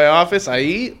naked in my office. I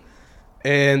eat,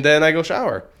 and then I go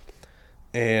shower.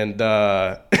 And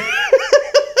so,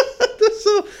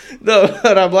 no,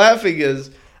 what I'm laughing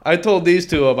is I told these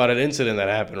two about an incident that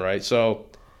happened. Right, so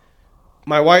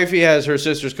my wifey has her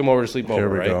sisters come over to sleep over. Here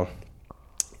we right, go.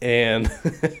 and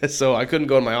so I couldn't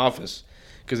go to my office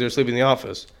because they were sleeping in the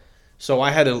office. So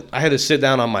I had to sit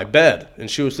down on my bed, and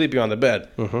she was sleeping on the bed,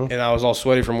 and I was all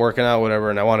sweaty from working out, whatever,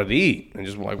 and I wanted to eat and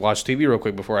just like watch TV real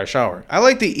quick before I shower. I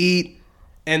like to eat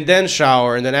and then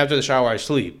shower, and then after the shower I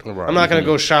sleep. Right. I'm not gonna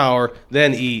go shower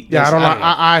then eat. Yeah, I don't like. know.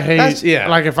 I hate. That's-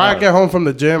 Like if I I don't get home from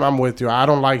the gym, I'm with you. I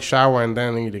don't like showering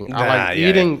then eating. I like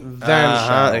eating then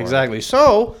showering. Exactly.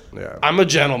 So Yeah. I'm a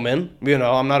gentleman.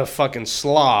 I'm not a fucking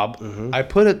slob. I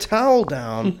put a towel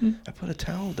down. I put a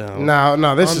towel down.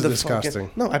 No, this on is the disgusting.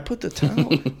 fucking- no, I put the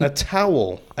towel, a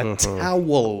towel.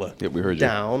 Yeah, we heard you.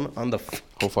 down on the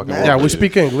Whole fucking mat. Yeah, we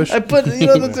speak English. I put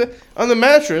on the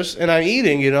mattress and I'm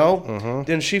eating.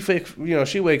 Then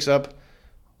she wakes up.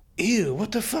 Ew!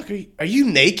 What the fuck are you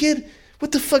naked?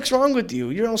 What the fuck's wrong with you?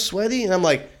 You're all sweaty, and I'm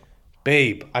like,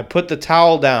 babe, I put the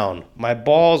towel down. My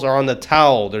balls are on the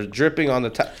towel. They're dripping on the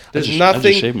towel. There's I nothing.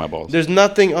 just shaved my balls. There's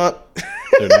nothing on.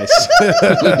 They're nice.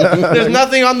 There's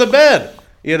nothing on the bed.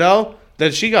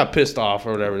 Then she got pissed off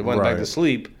or whatever. Went back Right. to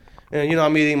sleep. And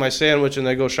I'm eating my sandwich and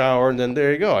I go shower and then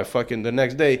there you go. I fucking the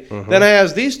next day. Then I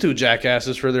ask these two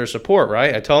jackasses for their support,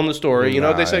 right? I tell them the story. You know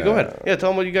what they say? Go ahead. Yeah, tell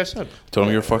them what you guys said. Told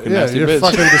me you're fucking Yeah, nasty you're bitch.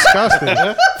 fucking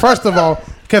disgusting. First of all,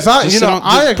 because I Just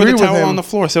agree put with the towel him. on the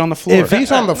floor. Sit on the floor. If he's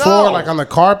on the floor, like on the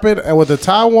carpet, and with the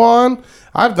towel on,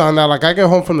 I've done that. Like I get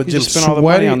home from the You gym just spent all the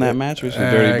money sweaty on that mattress, you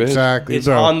dirty bitch. Exactly. It's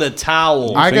bro. on the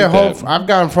towel. I get home. that. I've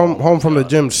gotten home from the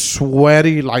gym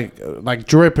sweaty, like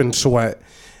dripping sweat.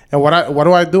 And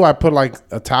what do? I put like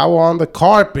a towel on the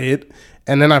carpet,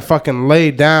 and then I fucking lay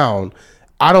down.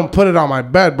 I don't put it on my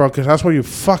bed, bro, because that's where you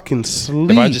fucking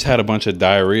sleep. If I just had a bunch of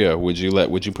diarrhea, would you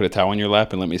put a towel on your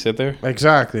lap and let me sit there?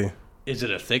 Exactly. Is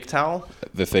it a thick towel?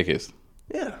 The thickest.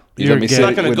 Yeah. You You're let me It's sit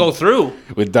not going to with- go through.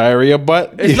 with diarrhea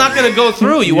butt. It's not going to go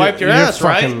through. You wipe your You're ass,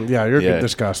 fucking, right? Yeah, you're Yeah.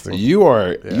 disgusting. You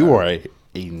are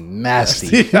a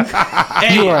nasty.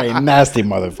 You are a nasty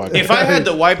motherfucker. If I had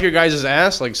to wipe your guys'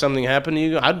 ass, like something happened to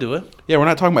you, I'd do it. Yeah, we're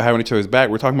not talking about having each other's back.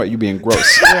 We're talking about you being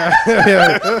gross. yeah.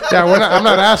 I'm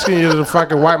not asking you to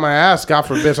fucking wipe my ass. God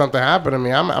forbid something happened to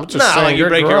me. I'm just saying like you you're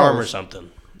break your arm or gross. something.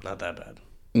 Not that bad.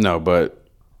 No, but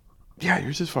yeah,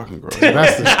 you're just fucking gross.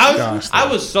 That's disgusting. I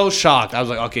was so shocked. I was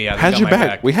like, okay, yeah, they Had got your my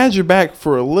back. We had your back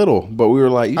for a little, but we were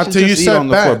like, you should Until you just eat said on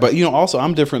the back. floor. But also,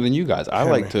 I'm different than you guys. I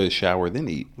like to shower then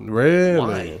eat. Really?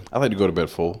 Why? I like to go to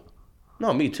bed full.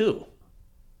 No, me too.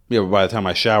 Yeah, but by the time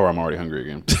I shower, I'm already hungry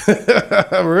again.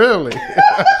 Really?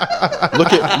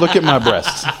 Look at my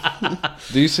breasts.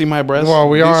 Do you see my breasts? Well,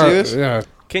 we Do you are. see this? Yeah.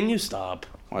 Can you stop?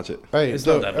 Watch it. Hey, It's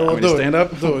do not it. that We'll bad. do it. stand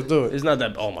up? Do it. It's not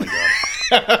that. Oh my god.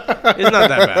 It's not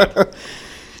that bad.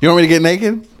 You want me to get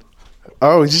naked?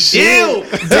 Oh shit! Ew!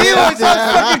 I saw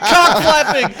fucking cock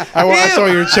flapping. I saw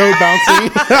your choke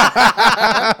bouncing.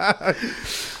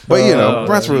 But you know,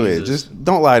 that's really it. Just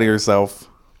don't lie to yourself.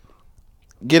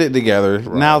 Get it together.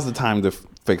 Right. Now's the time to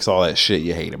fix all that shit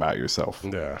you hate about yourself.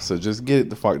 Yeah. So just get it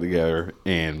the fuck together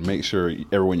and make sure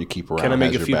everyone you keep around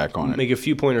has your back on it. Make a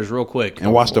few pointers real quick.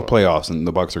 And watch the playoffs, and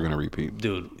the Bucks are going to repeat.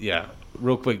 Dude, yeah.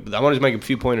 Real quick. I want to make a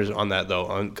few pointers on that, though,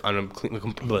 on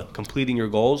completing your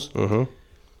goals. Mm-hmm.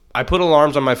 I put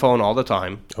alarms on my phone all the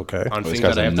time. Okay. On This things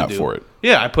guy's that I a have nut to do. for it.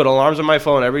 Yeah, I put alarms on my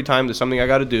phone every time there's something I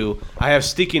got to do. I have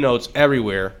sticky notes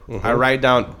everywhere. Mm-hmm. I write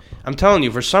down. I'm telling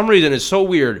you, for some reason, it's so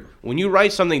weird. When you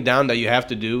write something down that you have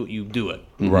to do, you do it.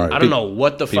 Right. I don't know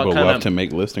what the fuck People kind love of... to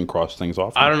make lists and cross things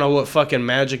off. I don't know what fucking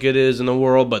magic it is in the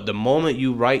world, but the moment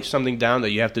you write something down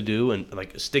that you have to do, and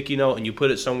like a sticky note, and you put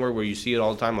it somewhere where you see it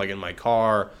all the time, like in my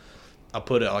car, I'll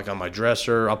put it like on my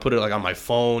dresser, I'll put it like on my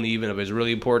phone, even if it's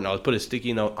really important. I'll put a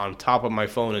sticky note on top of my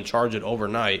phone and charge it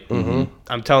overnight. Mm-hmm.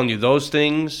 I'm telling you, those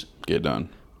things Get done.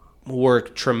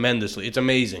 work tremendously. It's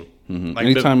amazing. Mm-hmm. Like,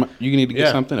 Anytime you need to get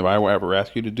yeah. something, if I ever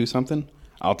ask you to do something,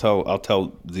 I'll tell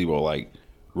Zebo, like,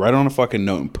 write on a fucking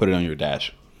note and put it on your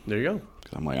dash. There you go.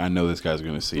 'Cause I'm like, I know this guy's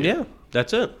gonna see it. Yeah,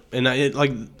 that's it. And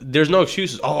there's no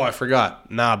excuses. Oh, I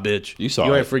forgot. Nah, bitch. You saw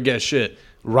You it. ain't forget shit.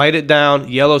 Write it down.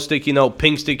 Yellow sticky note,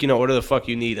 pink sticky note, whatever the fuck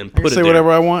you need, and I can put it say there.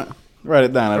 whatever I want. Write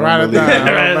it down. I don't Write it believe down.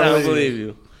 you. I don't believe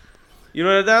you. You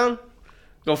write it down?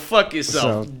 Go fuck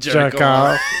yourself, So, jerk jerk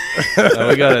off. off. No,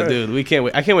 we gotta, dude. We can't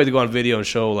wait. I can't wait to go on video and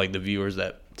show like the viewers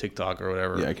that TikTok or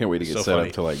whatever. Yeah, I can't wait to get So set funny.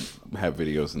 up to like have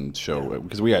videos and show it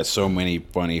because we got so many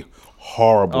funny,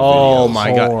 horrible Oh videos. my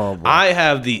Horrible. god! I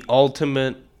have the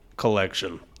ultimate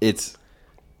collection.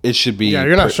 It should be. Yeah,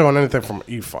 you're not showing anything from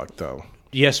eFuck though.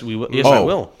 Yes, we will. Yes, I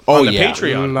will. Oh, on the yeah.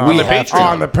 Patreon. No. on the We have Patreon. to.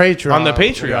 On the Patreon. On the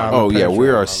Patreon. Oh yeah,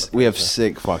 Patreon. we have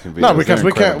sick fucking videos. No, because They're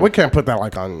we can't incredible. put that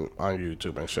like on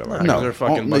YouTube and shit like that. No. No, They're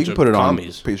fucking you bunch can of put it on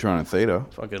commies. Patreon and Theta.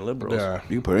 Fucking liberals. Yeah.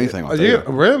 You can put anything on Are Theta.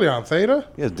 you really on Theta?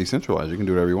 Yeah, it's decentralized. You can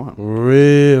do whatever you want.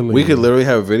 Really? We could literally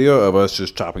have a video of us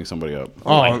just chopping somebody up.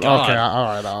 Oh, my God. okay. All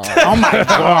right. Oh my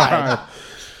god!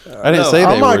 I didn't say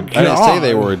Oh they my were. I didn't say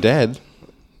they God. were dead.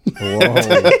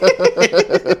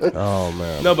 Oh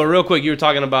man. No, but real quick, you were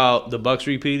talking about the Bucks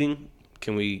repeating.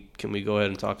 Can we go ahead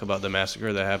and talk about the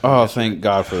massacre that happened? Oh, yesterday? thank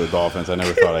God for the Dolphins. I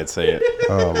never thought I'd say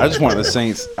it. I just want the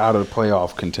Saints out of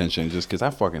playoff contention just because I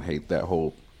fucking hate that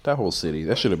whole city.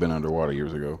 That should have been underwater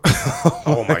years ago.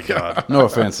 Oh my God. No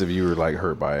offense if you were like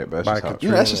hurt by it, but that's,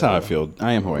 that's just how I feel.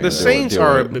 I am who I am. The Saints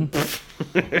are a bit.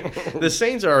 bit, the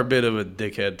Saints are a bit of a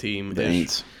dickhead team,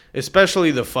 Saints. especially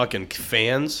the fucking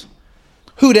fans.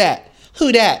 Who that?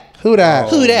 Who that? Who that?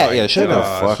 Who that? my Yeah, shut the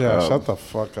gosh. fuck Yeah, up. shut the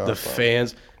fuck up. The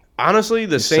fans, honestly,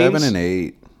 the Saints 7 and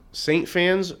 8. Saint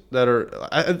fans that are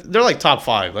they're like top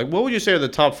 5. Like, what would you say are the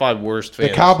top 5 worst The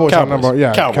fans? Cowboys are Cowboys. number.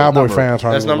 Yeah, Cowboys, Cowboy number- fans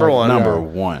are That's number one. Number Yeah.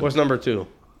 one. What's number 2?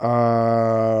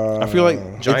 I I feel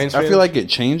like Giants I feel fans? like it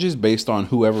changes based on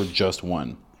whoever just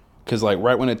won. Because like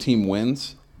right when a team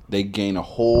wins, they gain a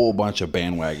whole bunch of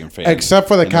bandwagon fans. except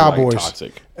for the and they're, like, Cowboys.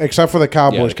 toxic. Except for the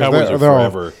Cowboys. Yeah, the 'cause Cowboys are they're all-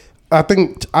 forever. I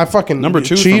think I fucking Number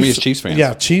 2 for me is Chiefs fans.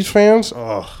 Yeah, Chiefs fans.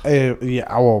 Yeah.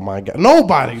 Oh my god,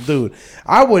 nobody, dude.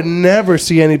 I would never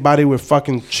see anybody with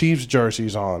fucking Chiefs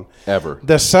jerseys on Ever.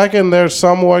 The second they're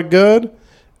somewhat good,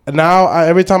 now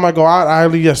every time I go out, I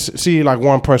only just see like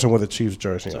one person with a Chiefs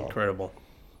jersey on. Incredible.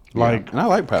 Like, And I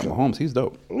like Pat Mahomes. He's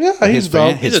dope. yeah, His, he's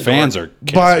dope. his He's a fans dork.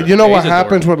 are. But you know He's what a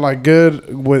happens dork. with like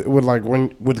good with like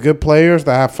when with good players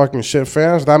that have fucking shit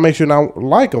fans, that makes you not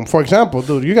like them. For example,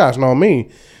 dude, you guys know me.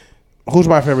 Who's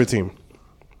my favorite team?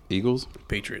 Eagles,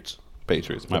 Patriots.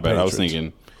 Patriots. My bad. I was Patriots.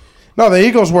 thinking. No, the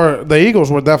Eagles were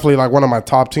definitely like one of my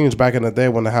top teams back in the day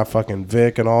when they have fucking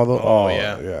Vic and all the. Oh,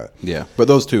 yeah. yeah, Yeah, but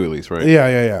those two at least, right?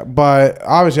 yeah. But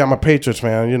obviously, I'm a Patriots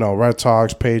fan. You know, Red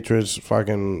Sox, Patriots,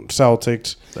 fucking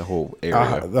Celtics. The whole area.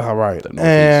 Right. The Northeast.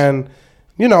 And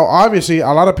you know, obviously, a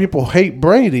lot of people hate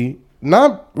Brady,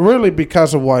 not really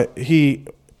because of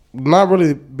not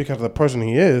really because of the person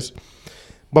he is.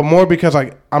 But more because,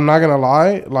 like, I'm not gonna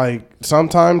lie, like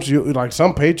sometimes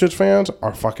some Patriots fans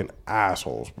are fucking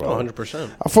assholes, bro.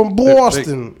 100%. I'm from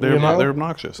Boston. They're you know? they're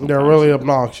obnoxious. They're sometimes. really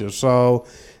obnoxious. So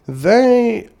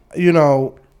they, you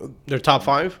know, They're top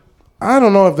 5? I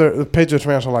don't know if the Patriots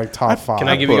fans are like top 5. Can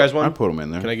I give you guys one? I put them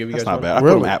in there. Can I give you That's guys not one? bad. I put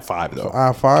Really? them at 5 though.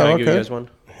 5? Can I Okay. give you guys one?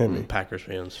 Hit me. Packers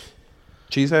fans.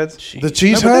 Cheeseheads. The No,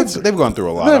 Cheeseheads. but they've gone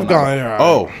through a lot. They've I'm gone, not- yeah.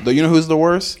 Oh, you know who's the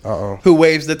worst? Uh-oh. Who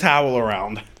waves the towel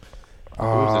around?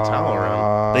 Who's the towel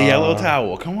around? The yellow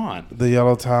towel. Come on. The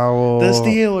yellow towel. The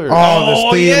Steelers.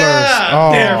 Oh, the Steelers. yeah.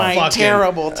 Oh, They're My fucking-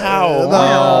 terrible towel.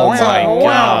 Oh, my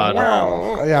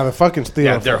God. Yeah, the fucking Steelers.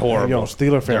 Yeah, they're horrible. Yo,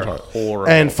 Steeler fans They're are horrible.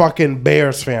 and fucking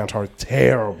Bears fans are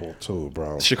terrible too,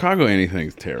 bro. Chicago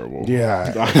anything's terrible.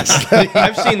 Yeah,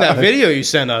 I've seen that video you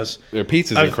sent us. Their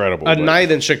pizza's A- incredible. A but-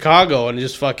 night in Chicago, and it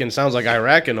just fucking sounds like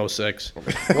Iraq in 06.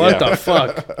 What the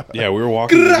fuck? Yeah, we were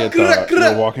walking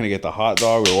to get the hot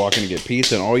dog. We were walking to get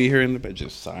pizza, and all you hear in the bed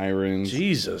just sirens.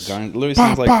 Jesus. Guns. Literally Pop,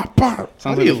 sounds like pop, pop.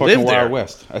 sounds do like you the fucking live there? Wild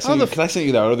West. I sent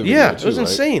you that other video. Yeah, too, it was right?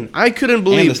 insane. I couldn't And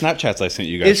believe the Snapchats I sent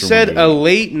you guys. it from said when a we-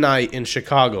 late night in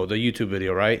Chicago, the YouTube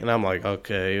video, right? And I'm like,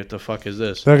 okay, what the fuck is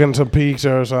this? They're getting some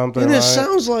pizza or something. And it right?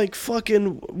 sounds like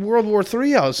fucking World War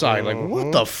III outside. Like,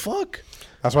 what the fuck?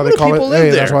 That's why How they do call people it. live Hey,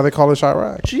 that's there? why they call it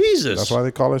Chirac. Jesus. That's why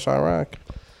they call it Chirac.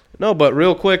 No, but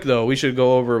real quick though, we should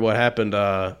go over what happened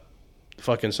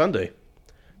fucking Sunday.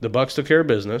 The Bucks took care of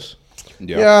business.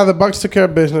 Yeah, the Bucks took care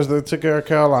of business. They took care of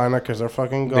Carolina because they're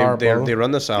fucking They, garbage. they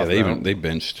run the South. Yeah, now. they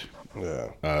benched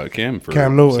Yeah. Cam for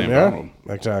Cam Newton, Sam yeah, Darnold.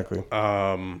 exactly.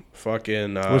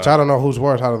 Fucking. Which I don't know who's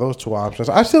worse out of those two options.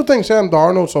 I still think Sam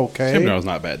Darnold's okay. Sam Darnold's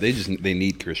not bad. They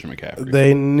need Christian McCaffrey.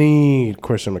 They need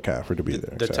Christian McCaffrey to be there.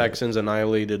 the exactly. Texans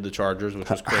annihilated the Chargers, which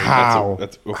was crazy. How?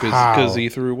 That's How? because he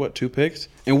threw what 2 picks.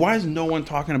 And why is no one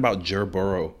talking about Joe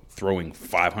Burrow throwing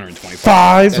 525?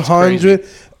 500.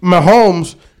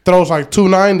 Mahomes throws like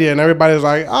 290, and everybody's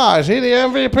like, is he the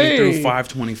MVP? He threw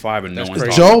 525, and no one's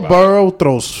talking Joe about Burrow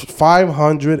throws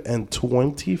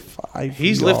 525.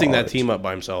 He's lifting that yards. team up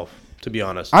by himself. To be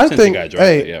honest, I Since he think. got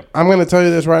drafted, Hey, yeah. I'm going to tell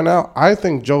you this right now. I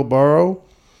think Joe Burrow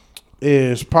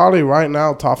is probably right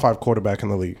now top 5 quarterback in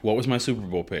the league. What was my Super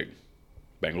Bowl pick?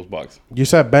 Bengals Bucks. You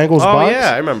said Bengals. oh Bucks?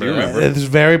 yeah, I remember. It's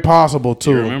very possible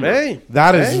too. remember? Hey,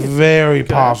 That is very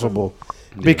possible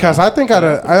because I think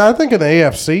I think in the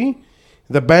AFC,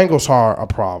 the Bengals are a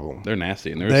problem. They're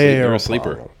nasty, and They are they're a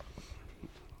sleeper. problem.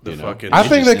 the fucking. I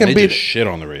think they can beat- just shit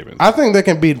on the Ravens. I think they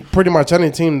can beat pretty much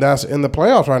any team that's in the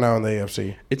playoffs right now in the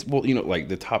AFC. It's like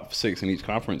the top 6 in each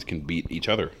conference can beat each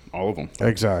other, all of them.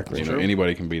 Exactly.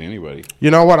 Anybody can beat anybody.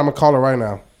 You know what? I'm gonna call it right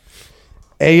now.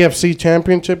 AFC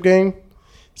Championship game.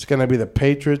 It's gonna be the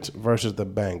Patriots versus the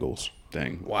Bengals.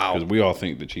 Dang. Wow. Because we all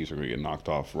think the Chiefs are going to get knocked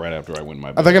off right after I win my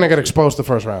Are bet. they gonna get exposed the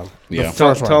first round? Yeah. The Tell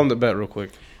first them round. the bet real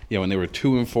quick. Yeah, when they were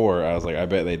 2-4, I was like, I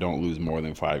bet they don't lose more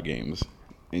than 5 games.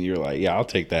 And you're like, yeah, I'll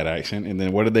take that action. And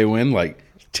then what did they win? Like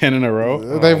 10 in a row?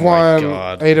 They've my won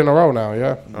God. 8 in a row now.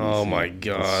 Yeah. Oh my That's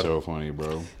god. so funny,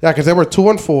 bro. Yeah, because they were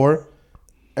 2-4,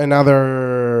 and now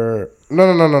they're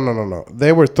no.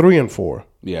 They were 3-4,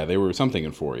 Yeah, they were something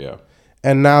in 4, yeah.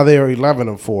 and now they are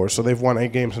 11-4. So they've won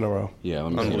 8 games in a row. Yeah,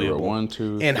 let me see. Unbelievable. 1,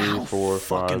 2, And 3, how 4, 5,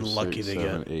 fucking 6, lucky they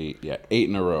 7, get. 8. Yeah, 8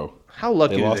 in a row. How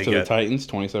lucky They did lost they to the get? Titans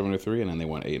 27-3, and then they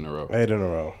won 8 in a row. 8 in a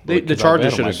row. The Because I Chargers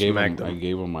bet should 'em. have I gave smacked them. I them.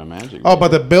 gave them my magic. Oh, but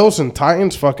the Bills and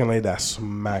Titans fucking laid that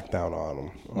smackdown on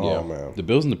them. Oh, yeah, man. the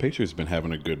Bills and the Patriots have been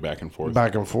having a good back and forth.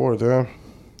 Back and forth, yeah.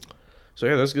 So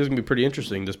yeah, this is gonna be pretty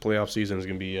interesting. This playoff season is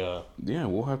gonna be. Yeah,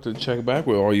 we'll have to check back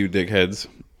with all you dickheads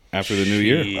after the new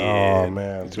year. Oh,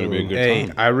 man. It's going to be a good Hey,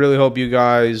 time. I really hope you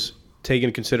guys take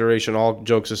into consideration, all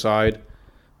jokes aside,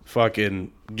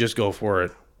 fucking just go for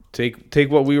it. Take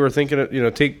what we were thinking of,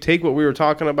 take what we were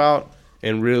talking about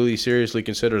and really seriously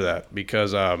consider that,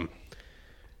 because at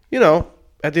the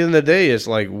end of the day, it's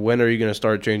like, when are you going to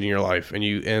start changing your life? And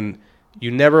you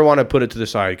never want to put it to the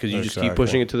side, because you just keep Exactly.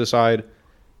 pushing it to the side.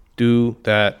 Do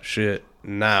that shit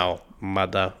now,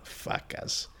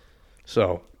 motherfuckers.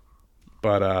 So,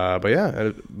 but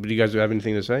yeah, do you guys have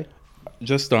anything to say?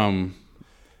 Just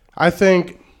I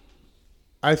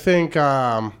think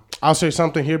I'll say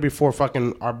something here before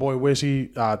fucking our boy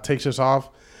Wizzy takes us off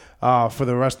for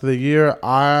the rest of the year.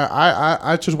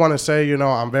 I just want to say,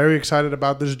 I'm very excited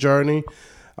about this journey.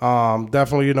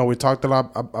 Definitely, we talked a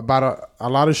lot about a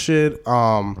lot of shit.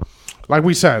 Like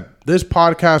we said, this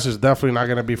podcast is definitely not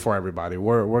gonna be for everybody.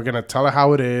 We're gonna tell it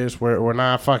how it is. We're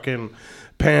not fucking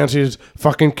pansies,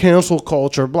 fucking cancel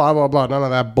culture, blah blah blah. None of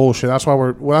that bullshit. That's why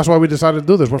we decided to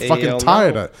do this. We're fucking Hell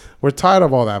tired no. of. We're tired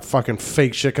of all that fucking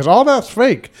fake shit, because all that's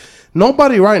fake.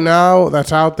 Nobody right now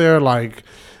that's out there like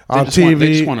on TV.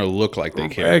 they just want to look like they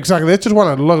care. Exactly. They just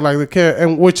want to look like they care,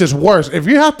 and which is worse. If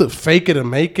you have to fake it and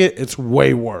make it, it's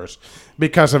way worse.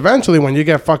 Because eventually, when you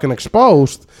get fucking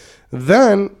exposed,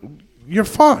 then you're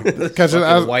fucked. Because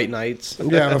Fucking white knights.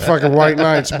 yeah, the fucking white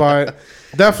knights. But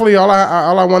definitely, all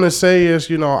I want to say is,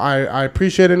 I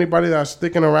appreciate anybody that's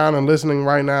sticking around and listening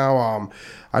right now.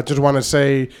 I just want to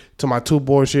say to my 2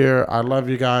 boys here, I love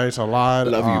you guys a lot.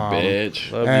 Love you,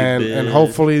 bitch. Love you, and bitch.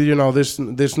 hopefully,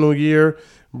 this new year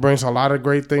brings a lot of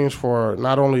great things for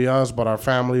not only us but our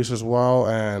families as well.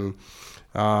 And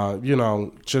You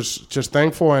know, just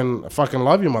thankful and fucking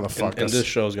love you, motherfuckers. And this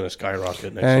show is gonna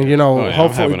skyrocket next And year. you know, Oh, yeah, I'm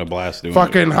hopefully, having a blast doing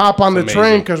fucking it. hop on the It's train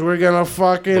amazing. because we're gonna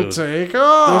fucking take The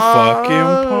off. fucking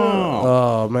pump.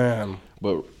 Oh man.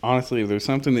 But honestly, if there's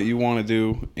something that you want to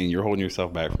do and you're holding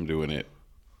yourself back from doing it,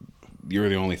 you're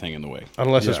the only thing in the way.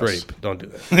 Unless Yes. it's rape, don't do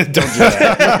that. Don't do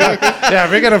that. Yeah,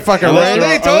 we're gonna fucking Unless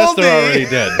rape. they're already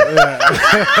dead.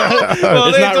 It's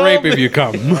they not told rape me. if you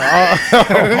come.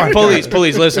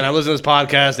 Police, listen. I listened to this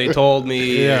podcast. They told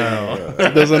me.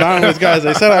 Those anonymous guys,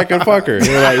 they said I could fuck her.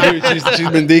 They're like, dude, she's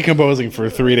been decomposing for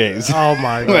 3 days. Oh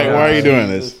my god. Like, why are you doing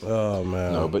this? Oh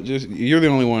man. No, but just you're the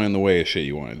only one in the way of shit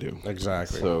you want to do.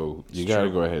 Exactly. So you got to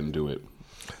go ahead and do it.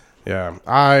 Yeah,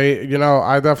 I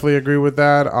definitely agree with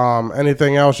that.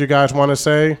 Anything else you guys want to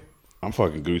say? I'm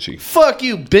fucking Gucci. Fuck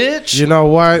you, bitch. You know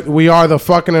what? We are the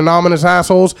fucking anonymous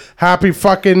assholes. Happy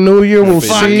fucking New Year. We'll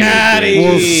Fuck see. outta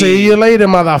We'll here. see you later,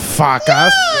 motherfuckers.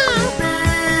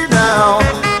 Now